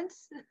make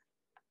sense?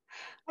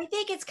 I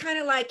think it's kind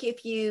of like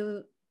if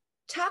you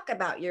talk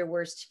about your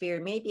worst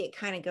fear, maybe it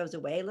kind of goes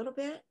away a little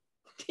bit.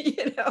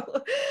 you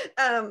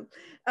know,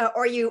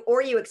 or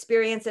you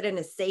experience it in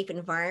a safe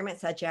environment,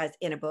 such as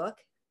in a book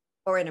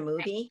or in a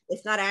movie.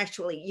 It's not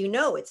actually,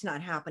 it's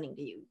not happening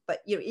to you, but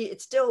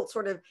it still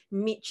sort of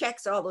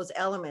checks all those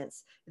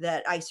elements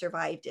that I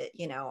survived it.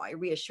 I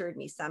reassured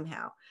me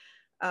somehow.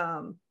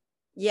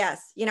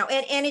 Yes,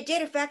 and it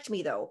did affect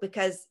me though,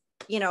 because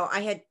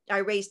I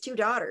raised two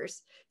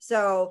daughters.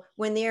 So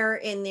when they're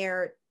in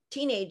their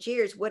teenage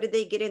years, what did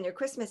they get in their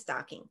Christmas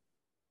stocking?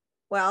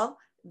 Well,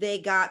 they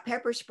got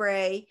pepper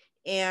spray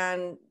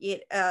and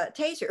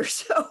taser.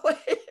 So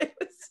it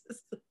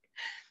was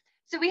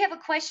So we have a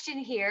question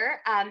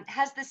here.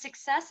 Has the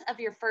success of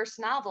your first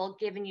novel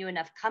given you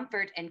enough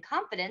comfort and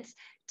confidence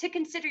to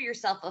consider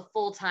yourself a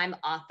full-time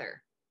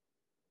author?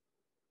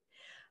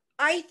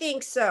 I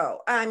think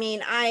so. I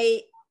mean,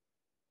 I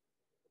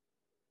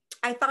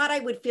thought I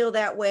would feel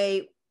that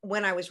way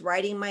when I was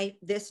writing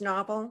this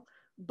novel,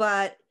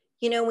 but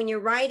when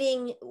you're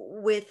writing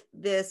with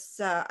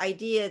this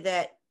idea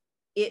that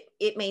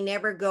it may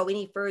never go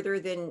any further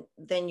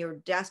than your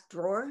desk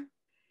drawer,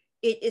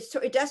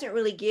 it doesn't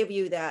really give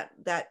you that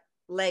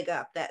leg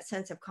up, that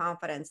sense of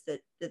confidence that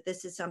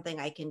this is something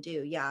I can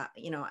do. Yeah,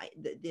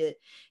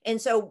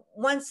 and so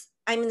once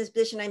I'm in this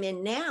position I'm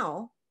in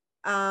now,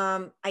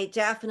 I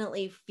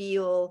definitely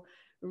feel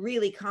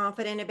really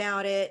confident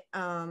about it.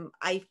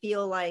 I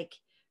feel like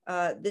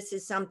this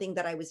is something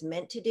that I was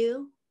meant to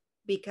do,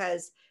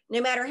 because no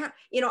matter how,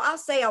 I'll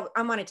say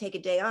I'm going to take a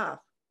day off.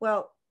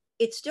 Well,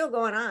 it's still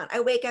going on. I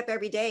wake up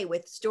every day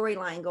with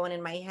storyline going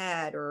in my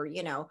head, or,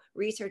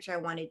 research I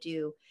want to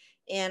do.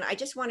 And I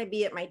just want to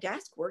be at my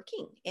desk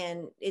working.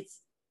 And it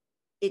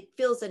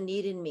fills a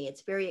need in me.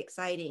 It's very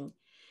exciting,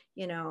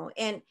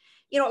 and,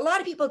 a lot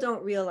of people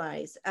don't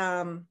realize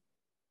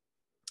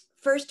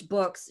first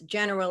books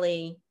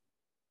generally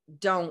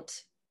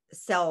don't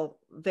sell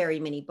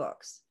very many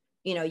books.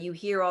 You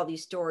hear all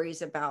these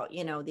stories about,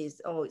 these,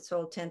 oh, it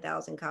sold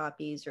 10,000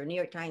 copies, or New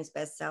York Times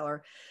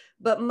bestseller.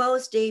 But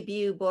most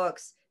debut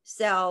books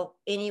sell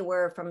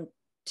anywhere from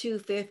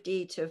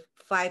 250 to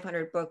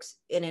 500 books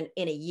in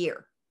a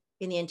year,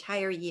 in the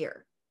entire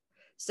year.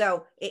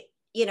 So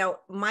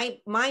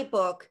my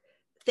book,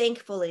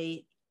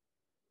 thankfully,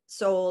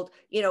 sold,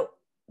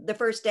 the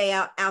first day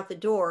out the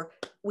door,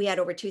 we had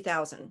over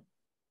 2,000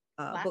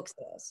 Wow. book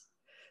sales.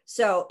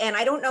 So, and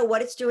I don't know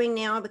what it's doing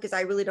now, because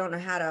I really don't know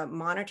how to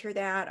monitor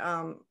that.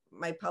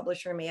 My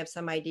publisher may have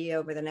some idea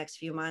over the next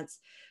few months,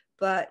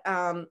 but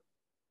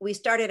we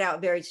started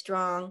out very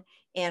strong,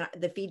 and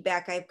the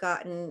feedback I've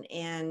gotten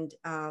and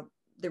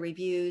the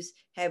reviews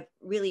have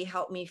really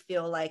helped me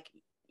feel like,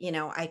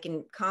 I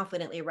can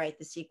confidently write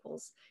the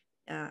sequels.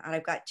 And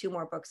I've got 2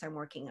 more books I'm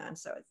working on.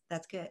 So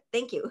that's good.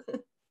 Thank you.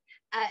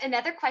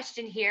 Another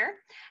question here.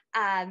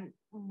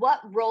 What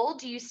role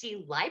do you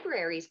see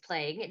libraries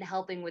playing in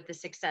helping with the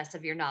success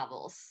of your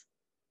novels?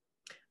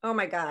 Oh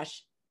my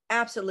gosh,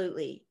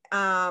 absolutely.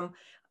 I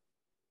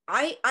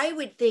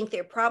would think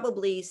that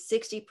probably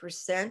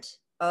 60%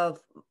 of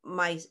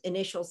my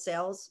initial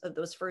sales of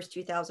those first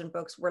 2,000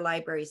 books were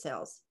library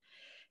sales.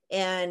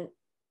 And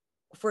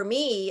for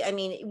me, I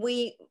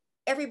mean,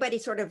 everybody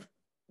sort of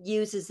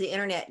uses the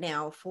internet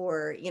now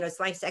for, it's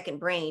my second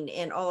brain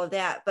and all of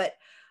that. But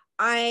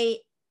I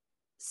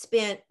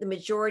spent the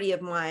majority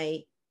of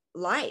my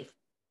life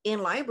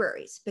in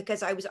libraries,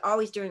 because I was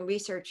always doing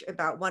research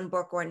about one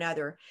book or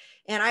another.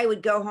 And I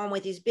would go home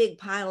with these big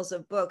piles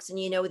of books, and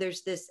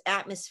there's this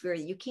atmosphere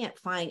that you can't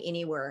find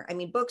anywhere. I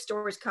mean,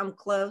 bookstores come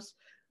close,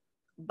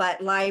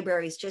 but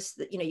libraries,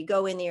 just, you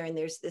go in there and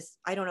there's this,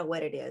 I don't know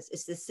what it is.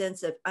 It's this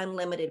sense of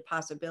unlimited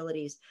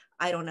possibilities.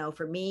 I don't know.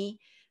 For me,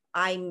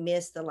 I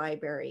miss the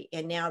library.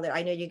 And now that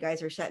I know you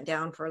guys are shut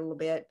down for a little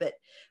bit, but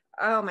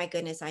oh my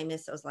goodness, I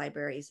miss those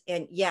libraries.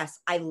 And yes,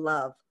 I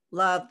love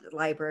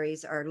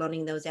libraries are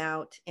loaning those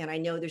out. And I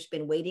know there's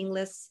been waiting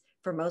lists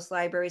for most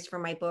libraries for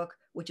my book,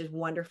 which is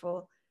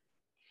wonderful.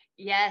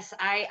 Yes,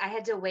 I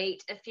had to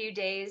wait a few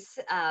days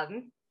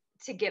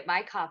to get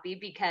my copy,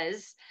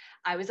 because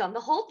I was on the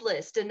hold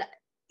list and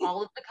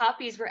all of the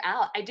copies were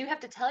out. I do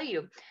have to tell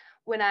you,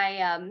 when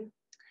I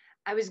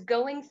was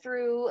going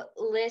through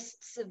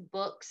lists of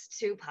books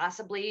to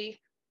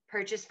possibly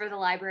purchase for the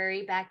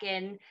library back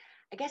in,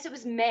 I guess it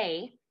was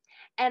May,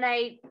 and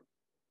I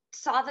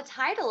saw the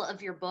title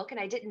of your book and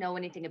I didn't know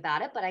anything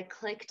about it, but I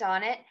clicked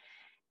on it.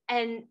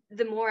 And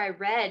the more I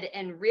read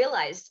and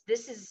realized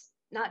this is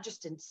not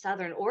just in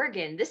Southern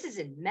Oregon, this is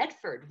in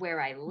Medford, where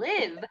I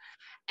live.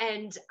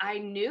 And I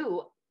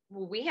knew,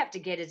 well, we have to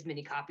get as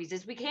many copies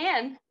as we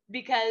can,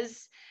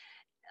 because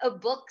a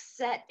book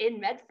set in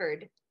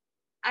Medford,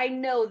 I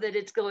know that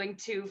it's going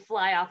to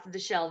fly off the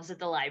shelves at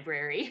the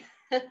library.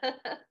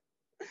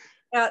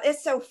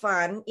 It's so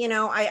fun.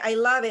 I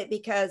love it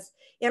because,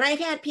 and I've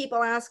had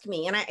people ask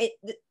me, and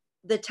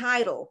the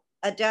title,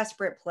 A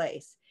Desperate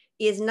Place,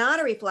 is not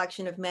a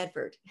reflection of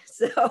Medford.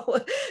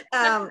 So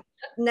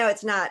no,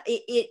 it's not.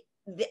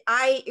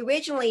 I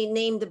originally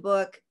named the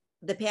book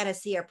The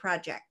Panacea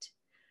Project.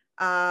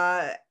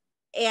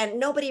 And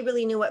nobody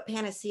really knew what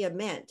panacea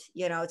meant.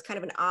 It's kind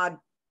of an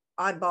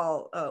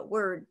oddball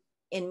word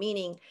in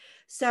meaning.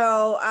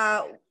 So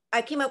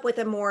I came up with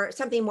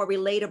something more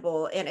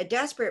relatable, and a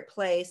desperate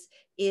place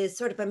is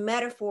sort of a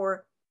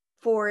metaphor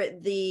for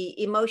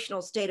the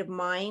emotional state of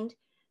mind,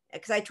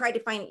 because I tried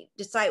to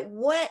decide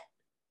what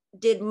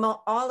did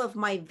all of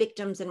my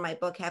victims in my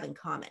book have in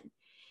common.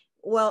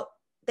 Well,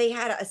 they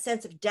had a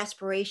sense of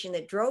desperation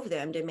that drove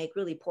them to make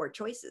really poor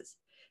choices.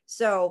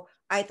 So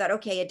I thought,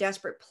 okay, a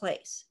desperate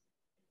place.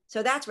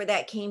 So that's where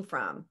that came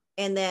from.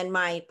 And then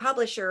my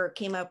publisher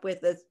came up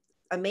with this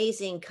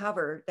amazing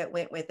cover that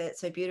went with it,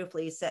 so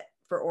beautifully set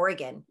for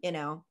Oregon, you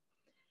know.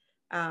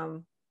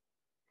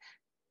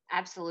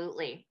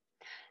 Absolutely.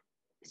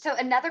 So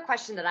another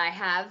question that I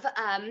have,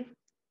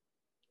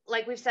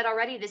 like we've said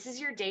already, this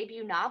is your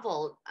debut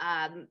novel.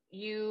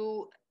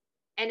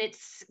 And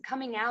it's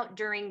coming out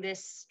during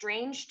this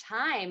strange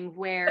time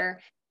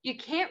where you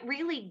can't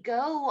really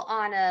go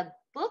on a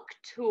book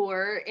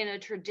tour in a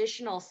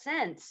traditional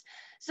sense.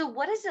 So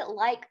what is it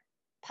like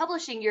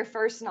publishing your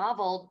first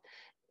novel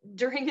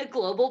during a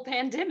global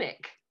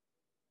pandemic?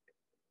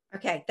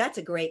 Okay, that's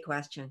a great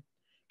question,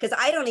 because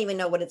I don't even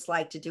know what it's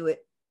like to do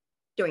it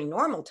during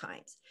normal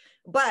times.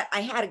 But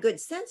I had a good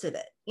sense of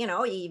it. You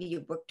know,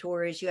 you book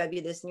tours, you have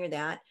you this and you're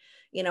that.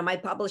 You know, my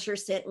publisher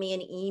sent me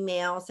an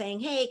email saying,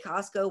 "Hey,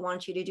 Costco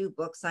wants you to do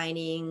book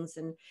signings,"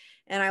 and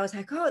I was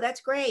like, "Oh,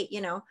 that's great," you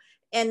know.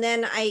 And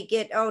then I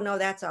get, "Oh no,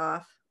 that's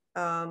off,"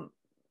 and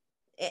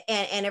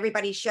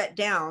everybody shut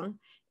down.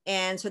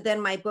 And so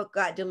then my book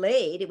got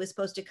delayed. It was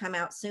supposed to come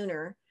out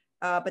sooner,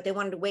 but they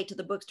wanted to wait till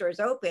the bookstores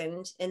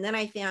opened. And then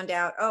I found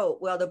out, oh,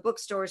 well, the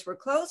bookstores were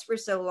closed for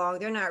so long,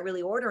 they're not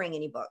really ordering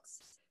any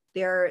books.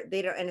 They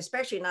don't, and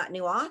especially not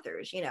new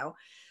authors, you know.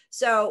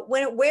 So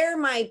where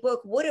my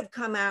book would have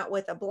come out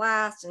with a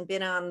blast and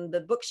been on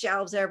the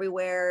bookshelves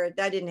everywhere,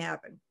 that didn't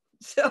happen.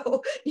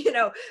 So, you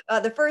know,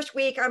 the first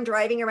week I'm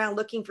driving around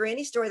looking for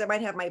any store that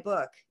might have my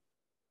book.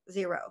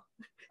 Zero.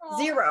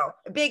 Zero,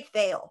 a big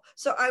fail.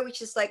 So I was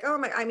just like, oh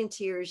my, I'm in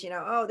tears, you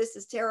know, oh, this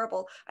is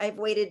terrible. I've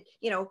waited,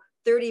 you know,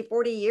 30,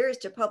 40 years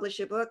to publish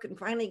a book and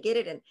finally get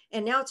it.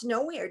 And now it's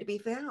nowhere to be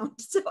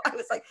found. So I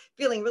was like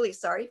feeling really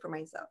sorry for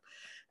myself.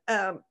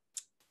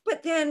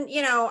 But then,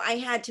 you know, I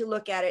had to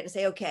look at it and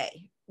say,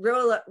 okay,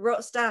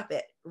 stop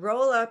it,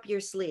 roll up your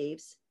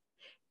sleeves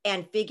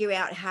and figure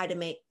out how to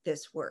make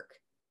this work.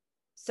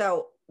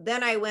 So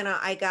then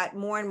I got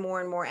more and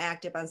more and more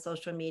active on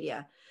social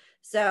media.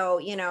 So,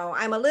 you know,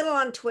 I'm a little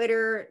on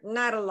Twitter,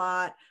 not a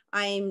lot.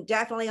 I'm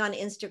definitely on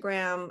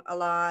Instagram a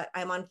lot.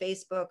 I'm on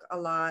Facebook a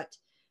lot.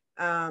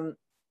 And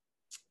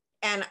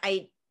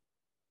I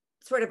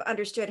sort of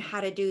understood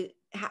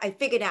I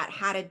figured out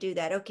how to do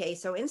that. Okay,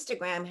 so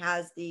Instagram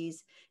has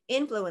these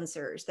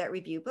influencers that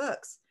review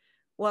books.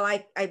 Well,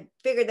 I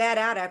figured that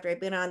out after I've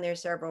been on there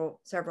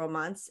several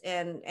months,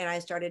 and I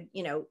started,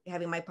 you know,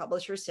 having my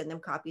publisher send them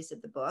copies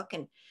of the book.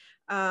 And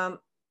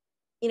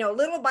you know,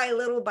 little by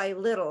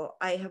little,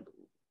 I have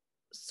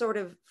sort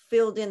of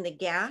filled in the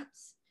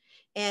gaps.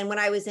 And when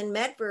I was in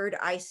Medford,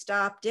 I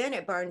stopped in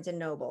at Barnes and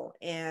Noble,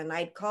 and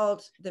I'd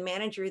called the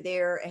manager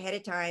there ahead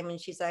of time, and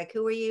she's like,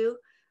 "Who are you?"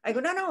 I go,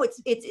 "No,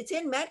 it's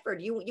in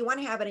Medford. You want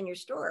to have it in your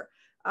store?"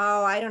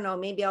 "Oh, I don't know.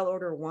 Maybe I'll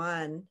order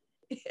one."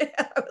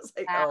 I was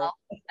like, Wow.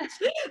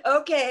 "Oh,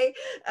 okay."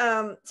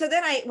 So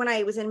then when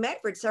I was in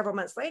Medford several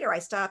months later, I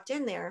stopped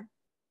in there,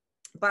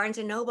 Barnes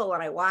and Noble,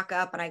 and I walk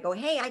up and I go,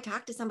 "Hey, I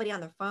talked to somebody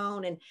on the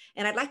phone, and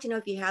I'd like to know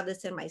if you have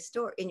this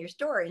in your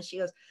store." And she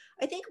goes,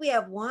 "I think we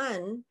have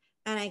one."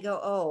 And I go,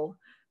 "Oh."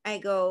 I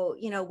go,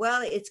 "You know,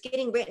 well, it's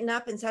getting written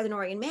up in Southern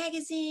Oregon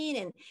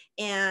Magazine,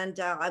 and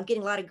I'm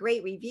getting a lot of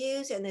great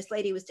reviews." And this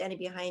lady was standing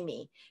behind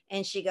me,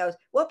 and she goes,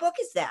 "What book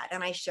is that?"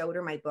 And I showed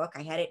her my book.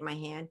 I had it in my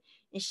hand,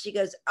 and she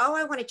goes, "Oh,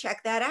 I want to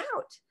check that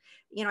out.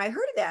 You know, I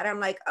heard of that." I'm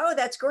like, "Oh,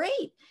 that's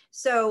great."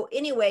 So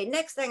anyway,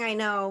 next thing I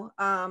know,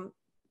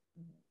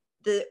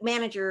 the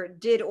manager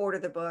did order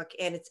the book,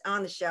 and it's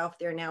on the shelf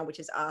there now,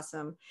 which is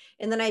awesome.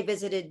 And then I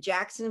visited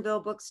Jacksonville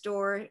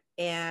bookstore,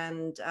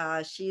 and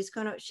she was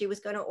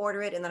going to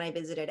order it. And then I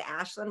visited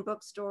Ashland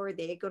bookstore.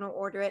 They're going to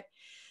order it.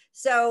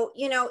 So,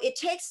 you know, it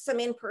takes some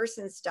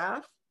in-person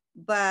stuff,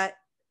 but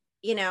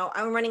you know,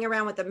 I'm running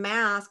around with a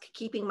mask,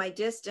 keeping my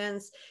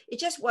distance. It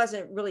just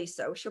wasn't really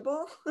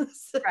sociable.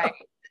 So Right.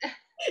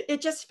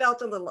 it just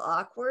felt a little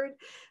awkward.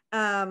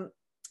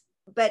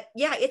 But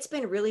yeah, it's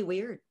been really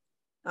weird.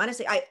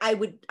 Honestly, I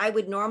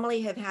would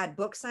normally have had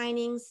book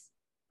signings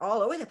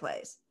all over the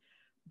place,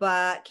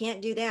 but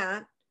can't do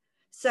that.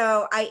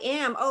 So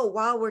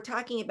while we're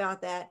talking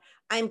about that,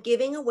 I'm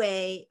giving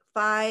away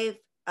 5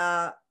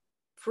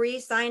 free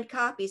signed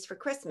copies for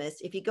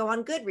Christmas. If you go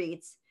on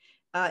Goodreads,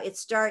 it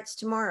starts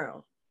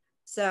tomorrow.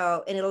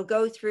 So, and it'll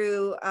go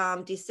through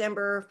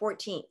December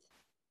 14th.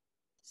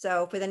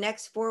 So for the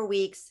next 4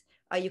 weeks,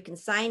 you can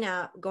sign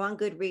up, go on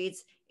Goodreads,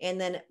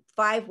 and then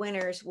 5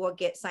 winners will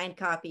get signed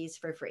copies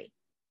for free.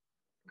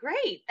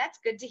 Great. That's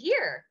good to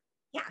hear.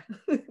 Yeah.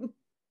 All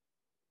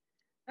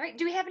right.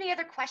 Do we have any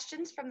other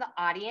questions from the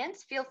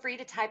audience? Feel free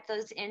to type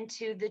those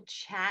into the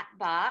chat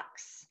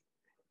box.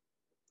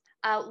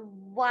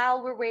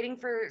 While we're waiting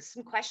for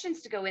some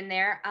questions to go in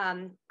there,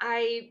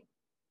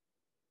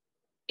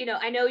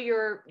 I know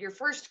your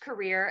first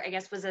career, I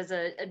guess, was as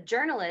a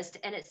journalist,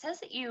 and it says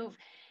that your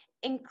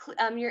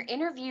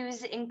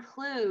interviews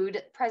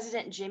include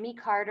President Jimmy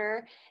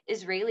Carter,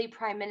 Israeli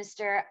Prime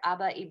Minister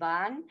Abba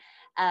Eban,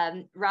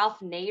 Ralph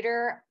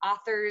Nader,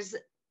 authors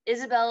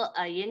Isabel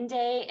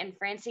Allende and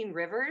Francine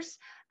Rivers.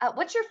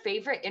 What's your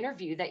favorite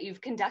interview that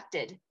you've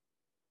conducted?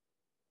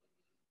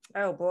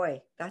 Oh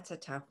boy, that's a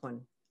tough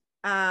one.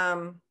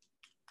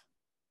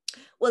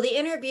 Well, the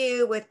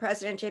interview with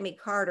President Jimmy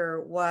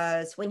Carter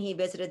was when he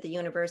visited the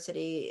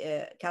University,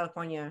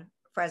 California,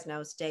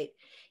 Fresno State,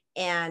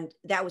 and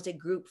that was a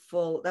group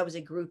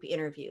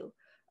interview.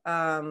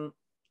 The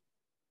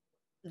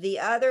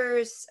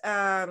others,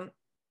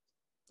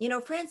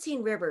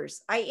 Francine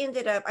Rivers, I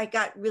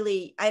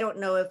don't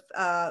know if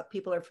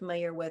people are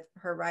familiar with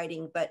her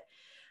writing, but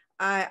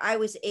I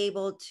was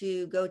able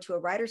to go to a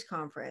writers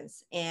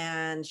conference,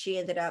 and she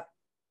ended up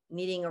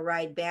needing a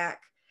ride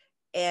back.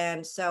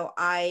 And so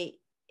I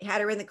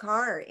had her in the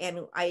car, and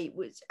I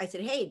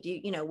said, hey,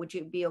 would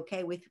you be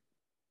okay with,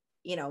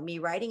 me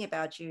writing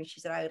about you? And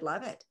she said, I would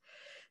love it.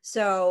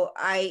 So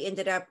I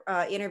ended up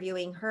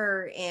interviewing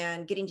her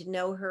and getting to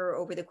know her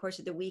over the course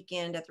of the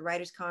weekend at the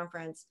writers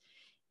conference.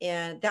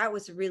 And that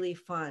was really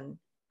fun.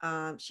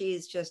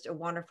 She's just a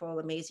wonderful,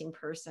 amazing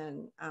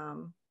person,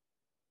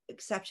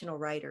 exceptional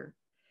writer.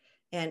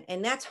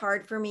 And that's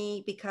hard for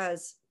me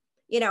because,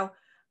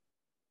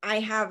 I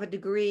have a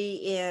degree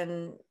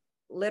in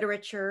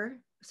literature.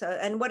 So,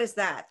 and what is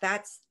that?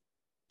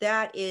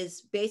 That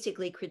is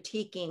basically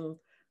critiquing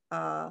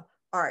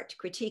art,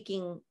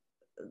 critiquing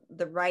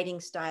the writing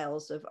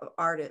styles of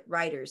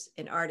writers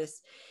and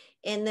artists.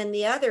 And then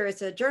the other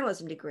is a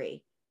journalism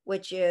degree,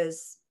 which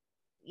is,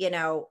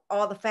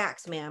 all the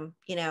facts, ma'am,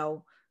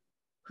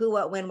 who,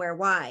 what, when, where,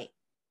 why,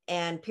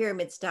 and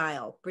pyramid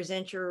style.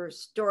 Present your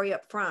story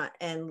up front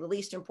and the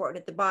least important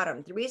at the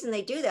bottom. The reason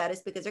they do that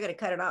is because they're going to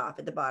cut it off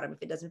at the bottom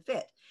if it doesn't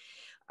fit.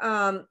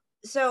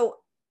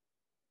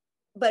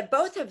 But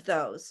both of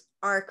those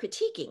are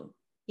critiquing.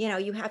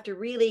 You have to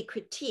really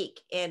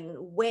critique and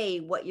weigh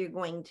what you're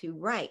going to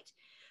write.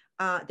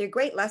 They're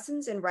great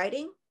lessons in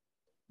writing,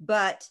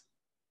 but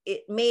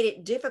it made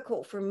it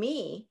difficult for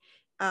me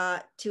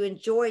to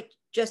enjoy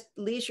just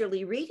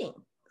leisurely reading.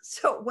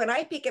 So when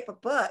I pick up a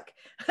book,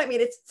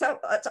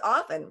 it's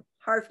often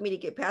hard for me to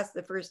get past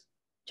the first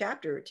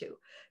chapter or two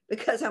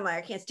because I'm like,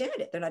 I can't stand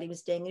it. They're not even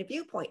staying in a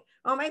viewpoint.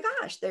 Oh my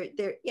gosh,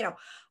 they're.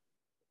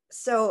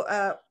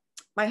 So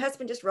my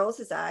husband just rolls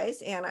his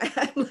eyes, and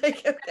I'm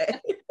like, okay.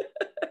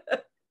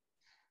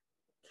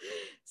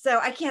 So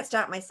I can't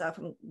stop myself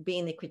from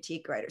being the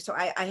critique writer. So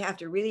I have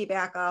to really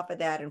back off of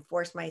that and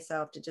force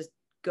myself to just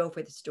go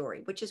for the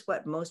story, which is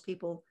what most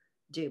people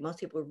do. Most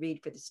people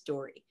read for the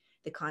story,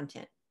 the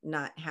content,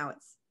 not how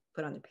it's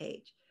put on the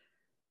page.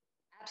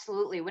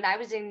 Absolutely. When I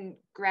was in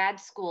grad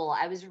school,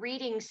 I was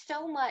reading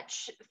so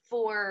much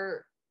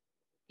for,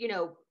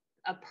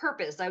 a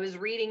purpose. I was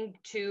reading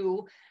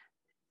to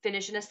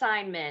finish an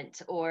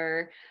assignment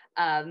or,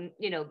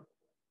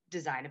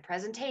 design a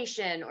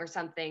presentation or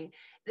something,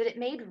 that it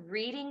made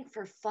reading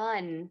for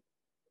fun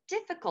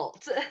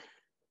difficult.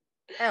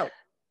 Oh,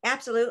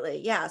 absolutely.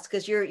 Yes.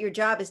 Because your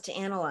job is to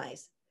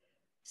analyze.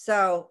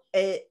 So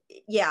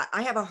yeah,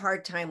 I have a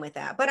hard time with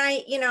that, but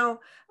I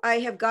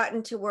have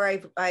gotten to where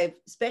I've,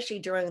 especially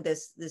during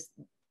this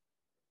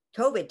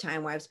COVID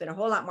time where I've spent a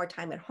whole lot more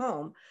time at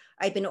home,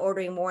 I've been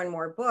ordering more and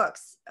more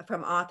books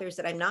from authors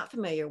that I'm not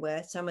familiar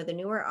with, some of the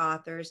newer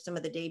authors, some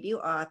of the debut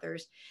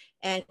authors,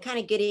 and kind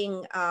of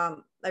getting a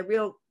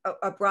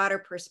broader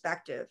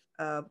perspective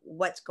of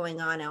what's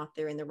going on out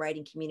there in the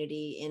writing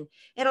community.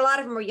 And a lot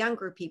of them are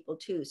younger people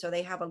too. So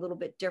they have a little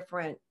bit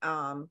different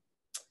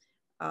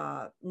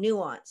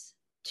nuance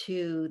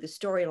to the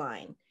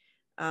storyline.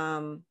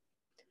 But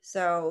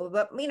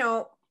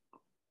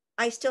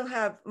I still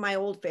have my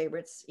old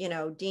favorites.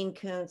 Dean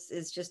Koontz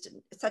is just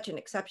such an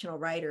exceptional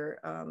writer.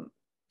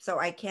 So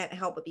I can't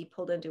help but be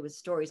pulled into his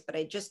stories. But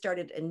I just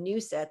started a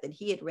new set that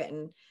he had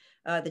written,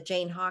 the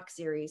Jane Hawk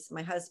series.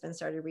 My husband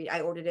started reading.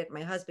 I ordered it.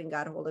 My husband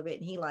got a hold of it,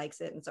 and he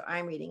likes it, and so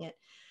I'm reading it.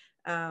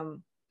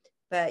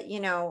 But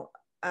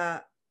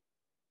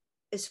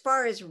as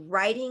far as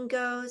writing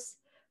goes,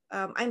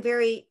 I'm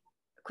very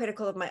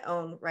critical of my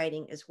own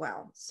writing as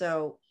well.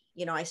 So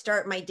I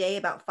start my day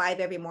about 5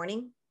 every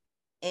morning.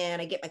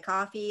 And I get my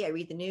coffee, I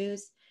read the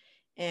news,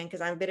 and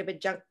because I'm a bit of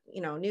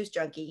a news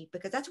junkie,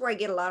 because that's where I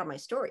get a lot of my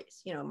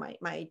stories, my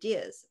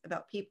ideas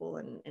about people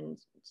and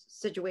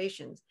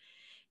situations.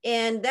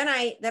 And then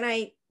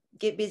I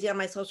get busy on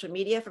my social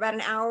media for about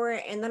an hour,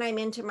 and then I'm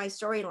into my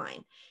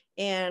storyline.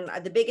 And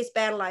the biggest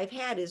battle I've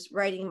had is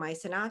writing my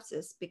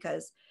synopsis,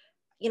 because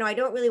I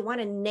don't really want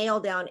to nail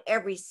down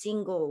every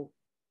single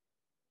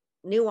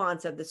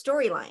nuance of the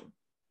storyline.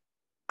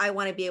 I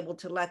want to be able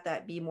to let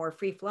that be more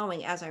free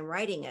flowing as I'm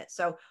writing it.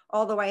 So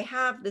although I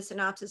have the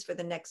synopsis for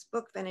the next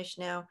book finished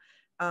now,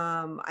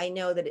 I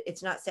know that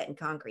it's not set in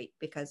concrete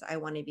because I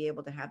want to be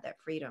able to have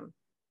that freedom.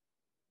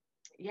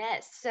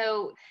 Yes.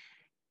 So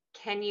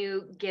can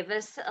you give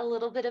us a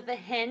little bit of a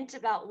hint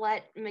about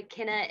what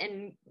McKenna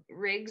and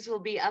Riggs will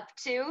be up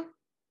to?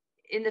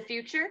 in the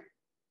future?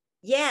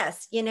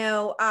 Yes, in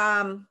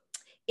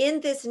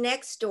this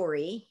next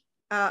story,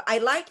 I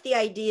like the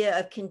idea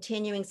of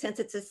continuing, since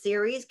it's a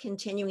series,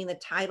 continuing the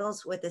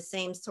titles with the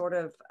same sort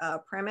of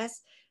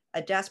premise,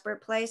 a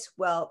desperate place.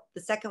 Well,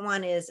 the second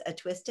one is a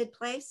twisted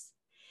place.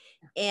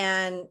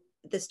 And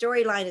the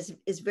storyline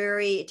is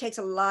very, it takes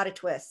a lot of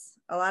twists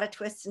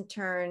and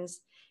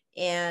turns.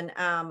 And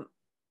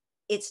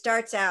it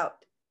starts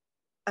out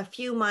a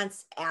few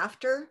months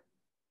after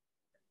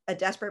a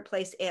desperate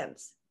place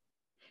ends.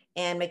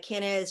 And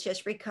McKenna is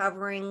just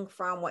recovering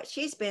from what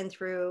she's been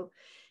through.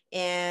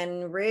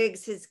 And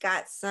Riggs has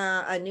got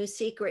a new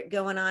secret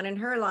going on in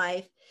her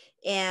life.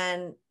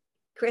 And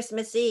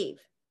Christmas Eve,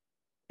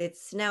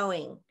 it's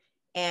snowing.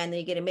 And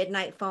they get a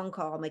midnight phone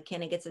call.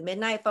 McKenna gets a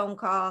midnight phone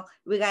call.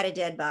 We got a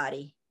dead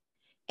body.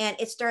 And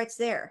it starts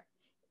there.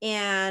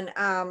 And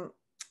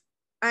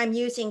I'm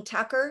using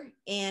Tucker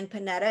and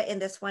Panetta in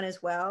this one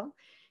as well.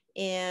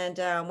 And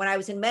when I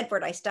was in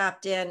Medford, I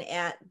stopped in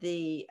at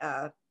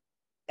a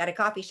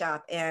coffee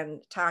shop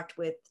and talked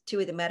with two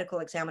of the medical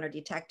examiner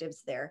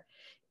detectives there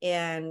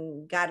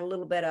and got a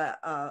little bit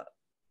of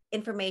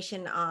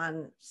information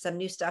on some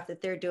new stuff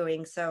that they're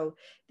doing. So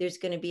there's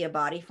going to be a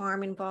body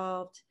farm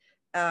involved.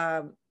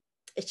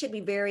 It should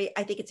be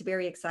I think it's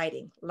very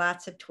exciting,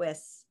 lots of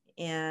twists.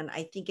 And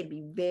I think it'd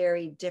be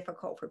very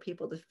difficult for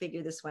people to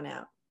figure this one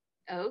out.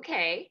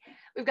 Okay.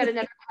 We've got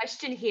another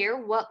question here.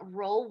 What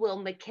role will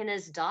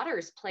McKenna's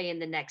daughters play in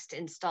the next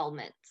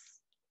installments?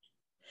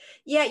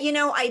 Yeah,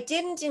 I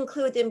didn't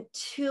include them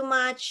too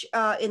much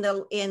in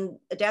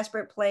a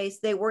Desperate Place.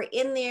 They were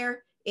in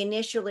there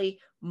initially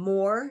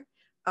more,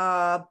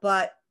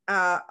 but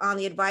on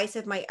the advice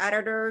of my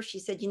editor, she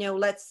said,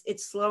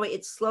 it's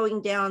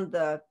slowing down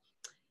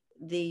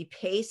the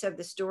pace of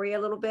the story a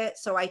little bit.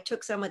 So I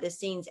took some of the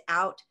scenes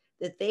out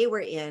that they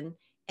were in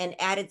and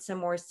added some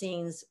more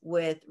scenes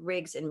with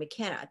Riggs and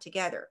McKenna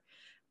together.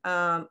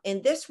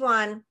 In this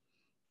one,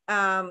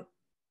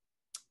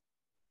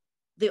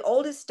 the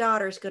oldest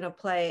daughter is going to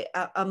play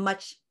a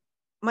much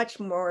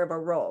more of a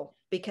role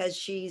because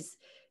she's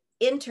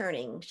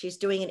interning. She's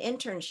doing an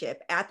internship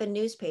at the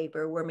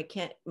newspaper where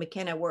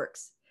McKenna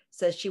works.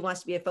 So she wants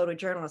to be a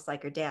photojournalist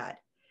like her dad.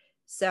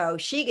 So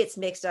she gets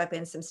mixed up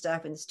in some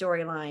stuff in the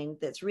storyline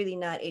that's really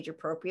not age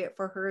appropriate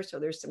for her. So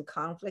there's some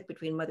conflict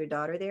between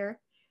mother-daughter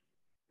there.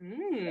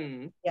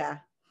 Yeah.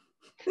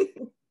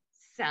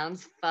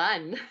 Sounds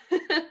fun.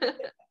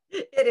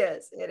 It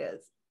is.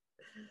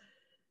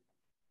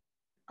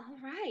 All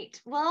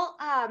right. Well,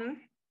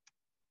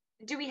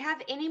 do we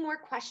have any more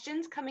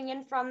questions coming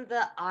in from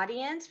the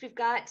audience? We've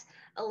got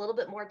a little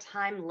bit more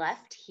time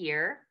left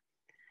here.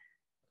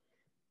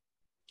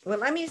 Well,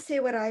 let me see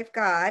what I've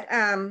got.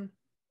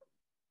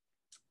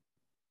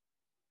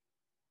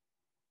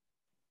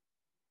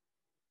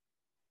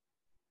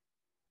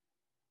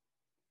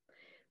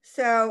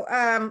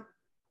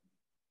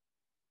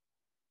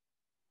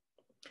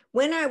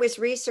 When I was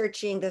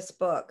researching this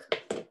book,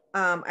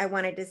 I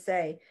wanted to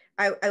say,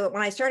 when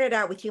I started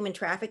out with human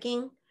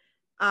trafficking,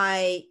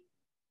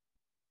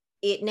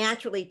 it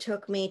naturally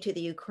took me to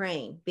the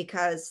Ukraine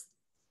because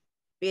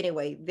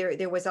anyway,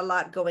 there was a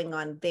lot going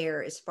on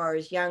there as far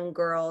as young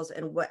girls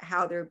and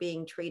how they're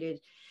being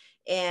treated.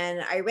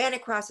 And I ran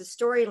across a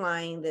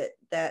storyline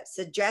that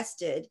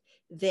suggested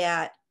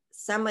that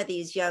some of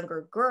these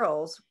younger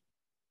girls,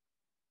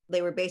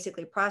 they were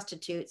basically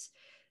prostitutes,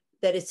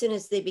 that as soon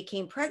as they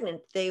became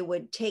pregnant, they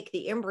would take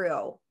the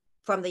embryo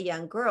from the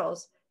young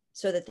girls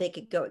so that they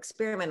could go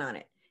experiment on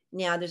it.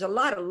 Now, there's a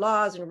lot of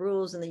laws and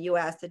rules in the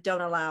US that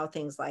don't allow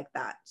things like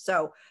that.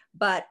 So,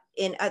 but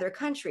in other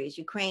countries,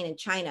 Ukraine and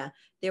China,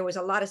 there was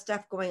a lot of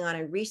stuff going on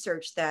in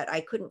research that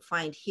I couldn't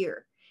find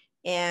here.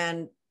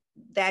 And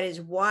that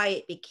is why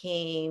it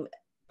became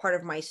part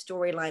of my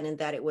storyline, and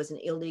that it was an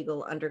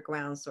illegal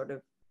underground sort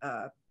of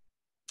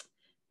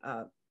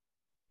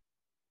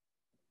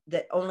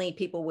that only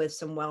people with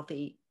some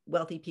wealthy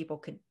people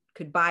could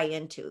buy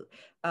into,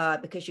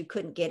 because you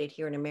couldn't get it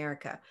here in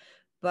America.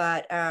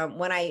 But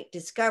when I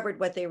discovered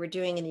what they were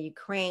doing in the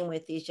Ukraine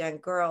with these young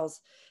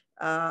girls,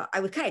 I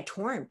was kind of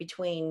torn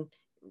between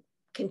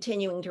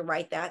continuing to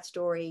write that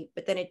story,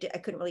 but then I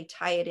couldn't really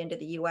tie it into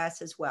the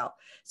US as well.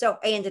 So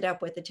I ended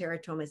up with the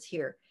teratomas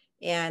here.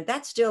 And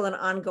that's still an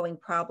ongoing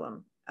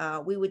problem.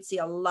 We would see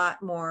a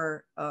lot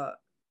more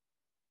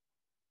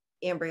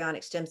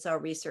embryonic stem cell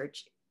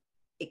research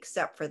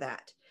except for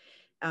that.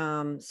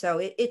 So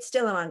it's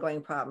still an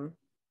ongoing problem.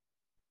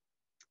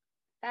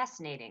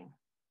 Fascinating.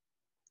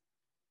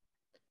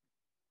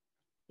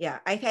 Yeah,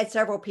 I've had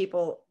several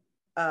people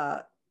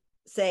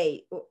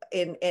say,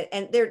 and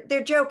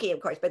they're joking, of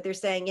course, but they're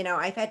saying,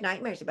 I've had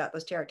nightmares about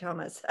those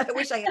teratomas. I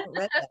wish I hadn't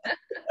read that,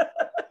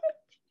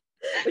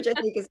 which I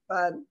think is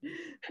fun.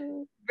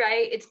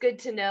 Right. It's good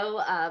to know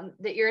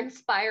that you're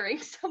inspiring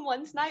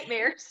someone's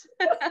nightmares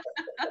in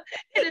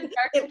a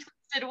dark and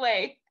twisted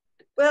way.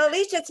 Well, at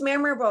least it's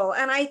memorable.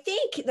 And I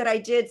think that I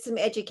did some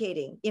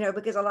educating,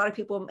 because a lot of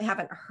people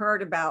haven't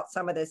heard about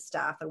some of this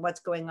stuff and what's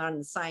going on in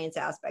the science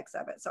aspects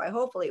of it. So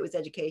hopefully it was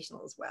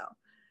educational as well.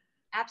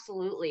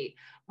 Absolutely.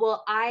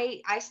 Well,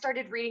 I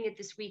started reading it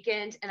this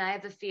weekend, and I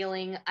have a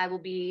feeling I will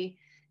be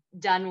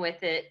done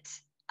with it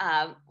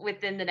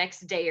within the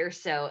next day or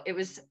so.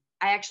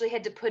 I actually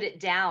had to put it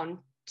down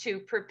to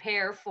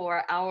prepare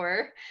for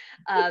our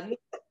um,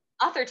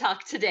 author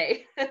talk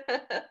today.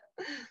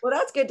 Well,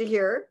 that's good to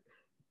hear.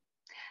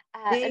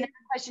 Another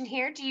question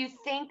here. Do you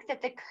think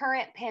that the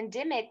current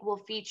pandemic will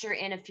feature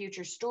in a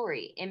future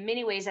story? In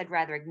many ways, I'd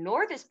rather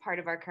ignore this part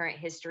of our current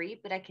history,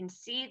 but I can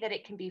see that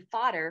it can be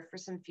fodder for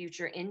some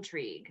future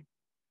intrigue.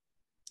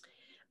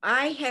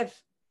 I have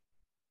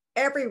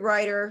every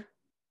writer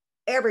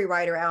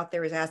out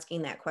there is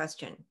asking that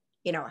question.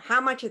 You know,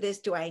 how much of this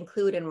do I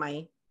include in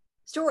my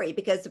story?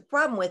 Because the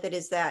problem with it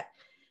is that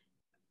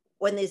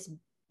when these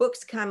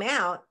books come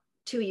out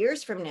 2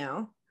 years from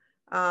now,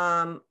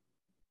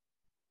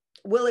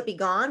 will it be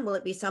gone? Will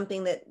it be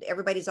something that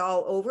everybody's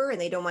all over and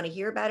they don't want to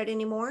hear about it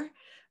anymore?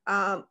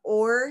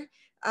 Or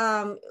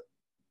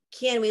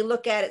can we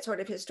look at it sort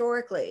of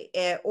historically?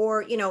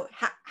 Or, you know,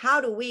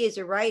 how do we as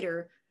a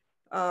writer,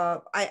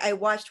 I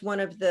watched one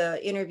of the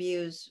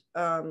interviews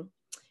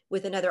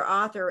with another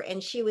author,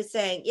 and she was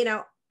saying, you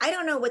know, I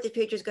don't know what the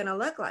future is going to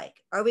look like.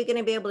 Are we going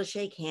to be able to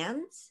shake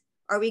hands?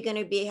 Are we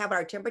going to have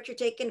our temperature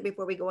taken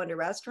before we go into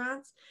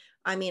restaurants?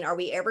 I mean, are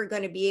we ever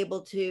going to be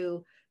able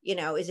to, you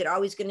know, is it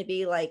always going to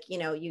be like, you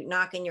know, you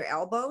knock in your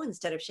elbow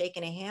instead of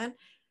shaking a hand?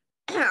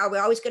 Are we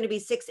always going to be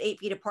 6, 8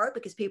 feet apart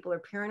because people are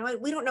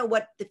paranoid? We don't know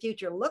what the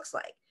future looks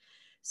like.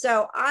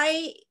 So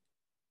I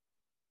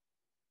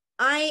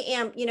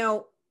am, you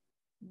know,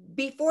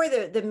 before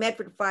the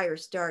Medford fire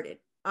started,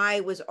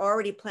 I was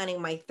already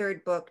planning my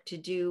third book to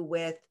do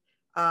with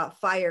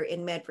fire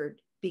in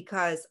Medford,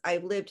 because I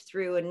lived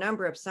through a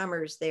number of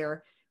summers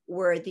there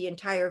where the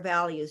entire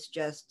valley is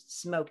just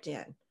smoked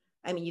in.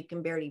 I mean, you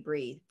can barely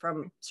breathe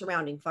from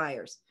surrounding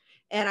fires.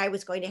 And I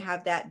was going to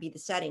have that be the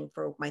setting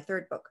for my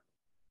third book.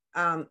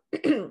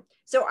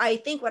 So I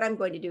think what I'm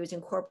going to do is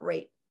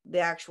incorporate the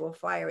actual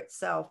fire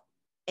itself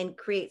and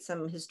create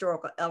some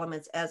historical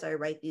elements as I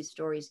write these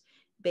stories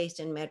based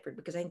in Medford,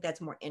 because I think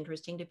that's more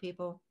interesting to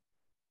people.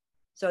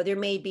 So there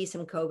may be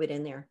some COVID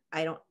in there.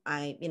 I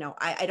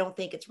don't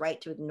think it's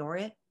right to ignore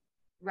it.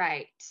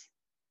 Right.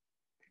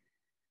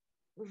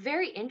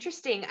 Very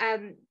interesting.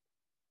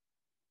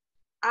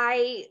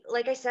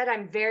 Like I said,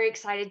 I'm very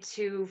excited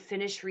to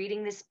finish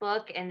reading this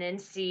book and then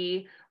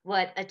see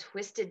what A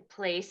Twisted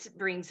Place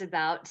brings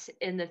about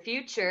in the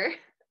future.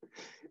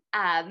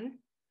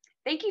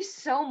 Thank you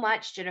so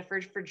much,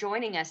 Jennifer, for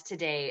joining us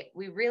today.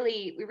 We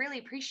really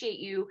appreciate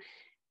you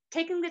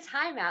taking the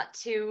time out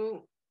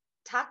to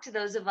talk to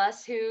those of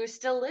us who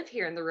still live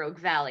here in the Rogue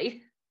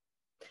Valley.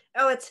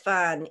 Oh, it's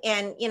fun.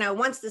 And, you know,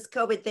 once this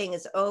COVID thing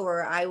is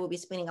over, I will be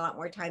spending a lot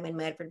more time in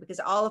Medford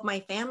because all of my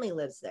family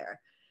lives there.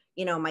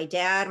 You know, my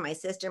dad, my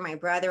sister, my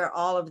brother,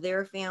 all of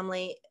their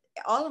family,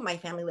 all of my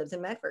family lives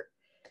in Medford.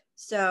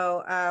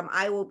 So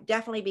I will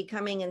definitely be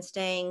coming and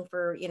staying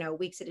for, you know,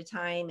 weeks at a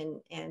time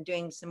and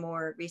doing some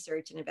more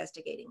research and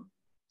investigating.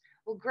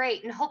 Well,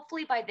 great. And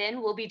hopefully by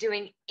then we'll be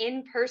doing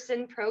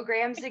in-person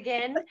programs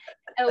again.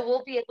 And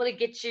we'll be able to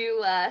get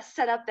you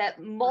set up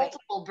at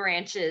multiple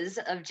branches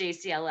of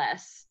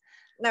JCLS.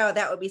 No,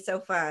 that would be so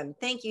fun.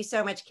 Thank you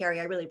so much,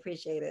 Carrie. I really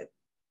appreciate it.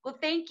 Well,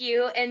 thank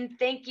you. And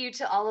thank you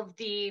to all of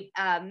the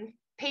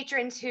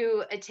patrons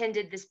who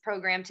attended this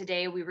program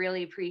today. We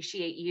really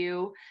appreciate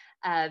you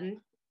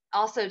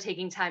also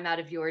taking time out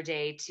of your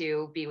day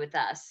to be with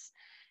us.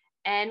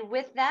 And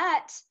with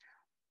that,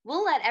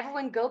 we'll let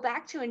everyone go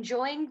back to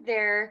enjoying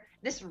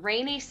this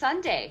rainy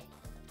Sunday.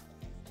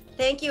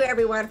 Thank you,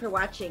 everyone, for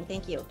watching.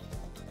 Thank you.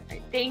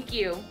 Thank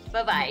you.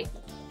 Bye-bye.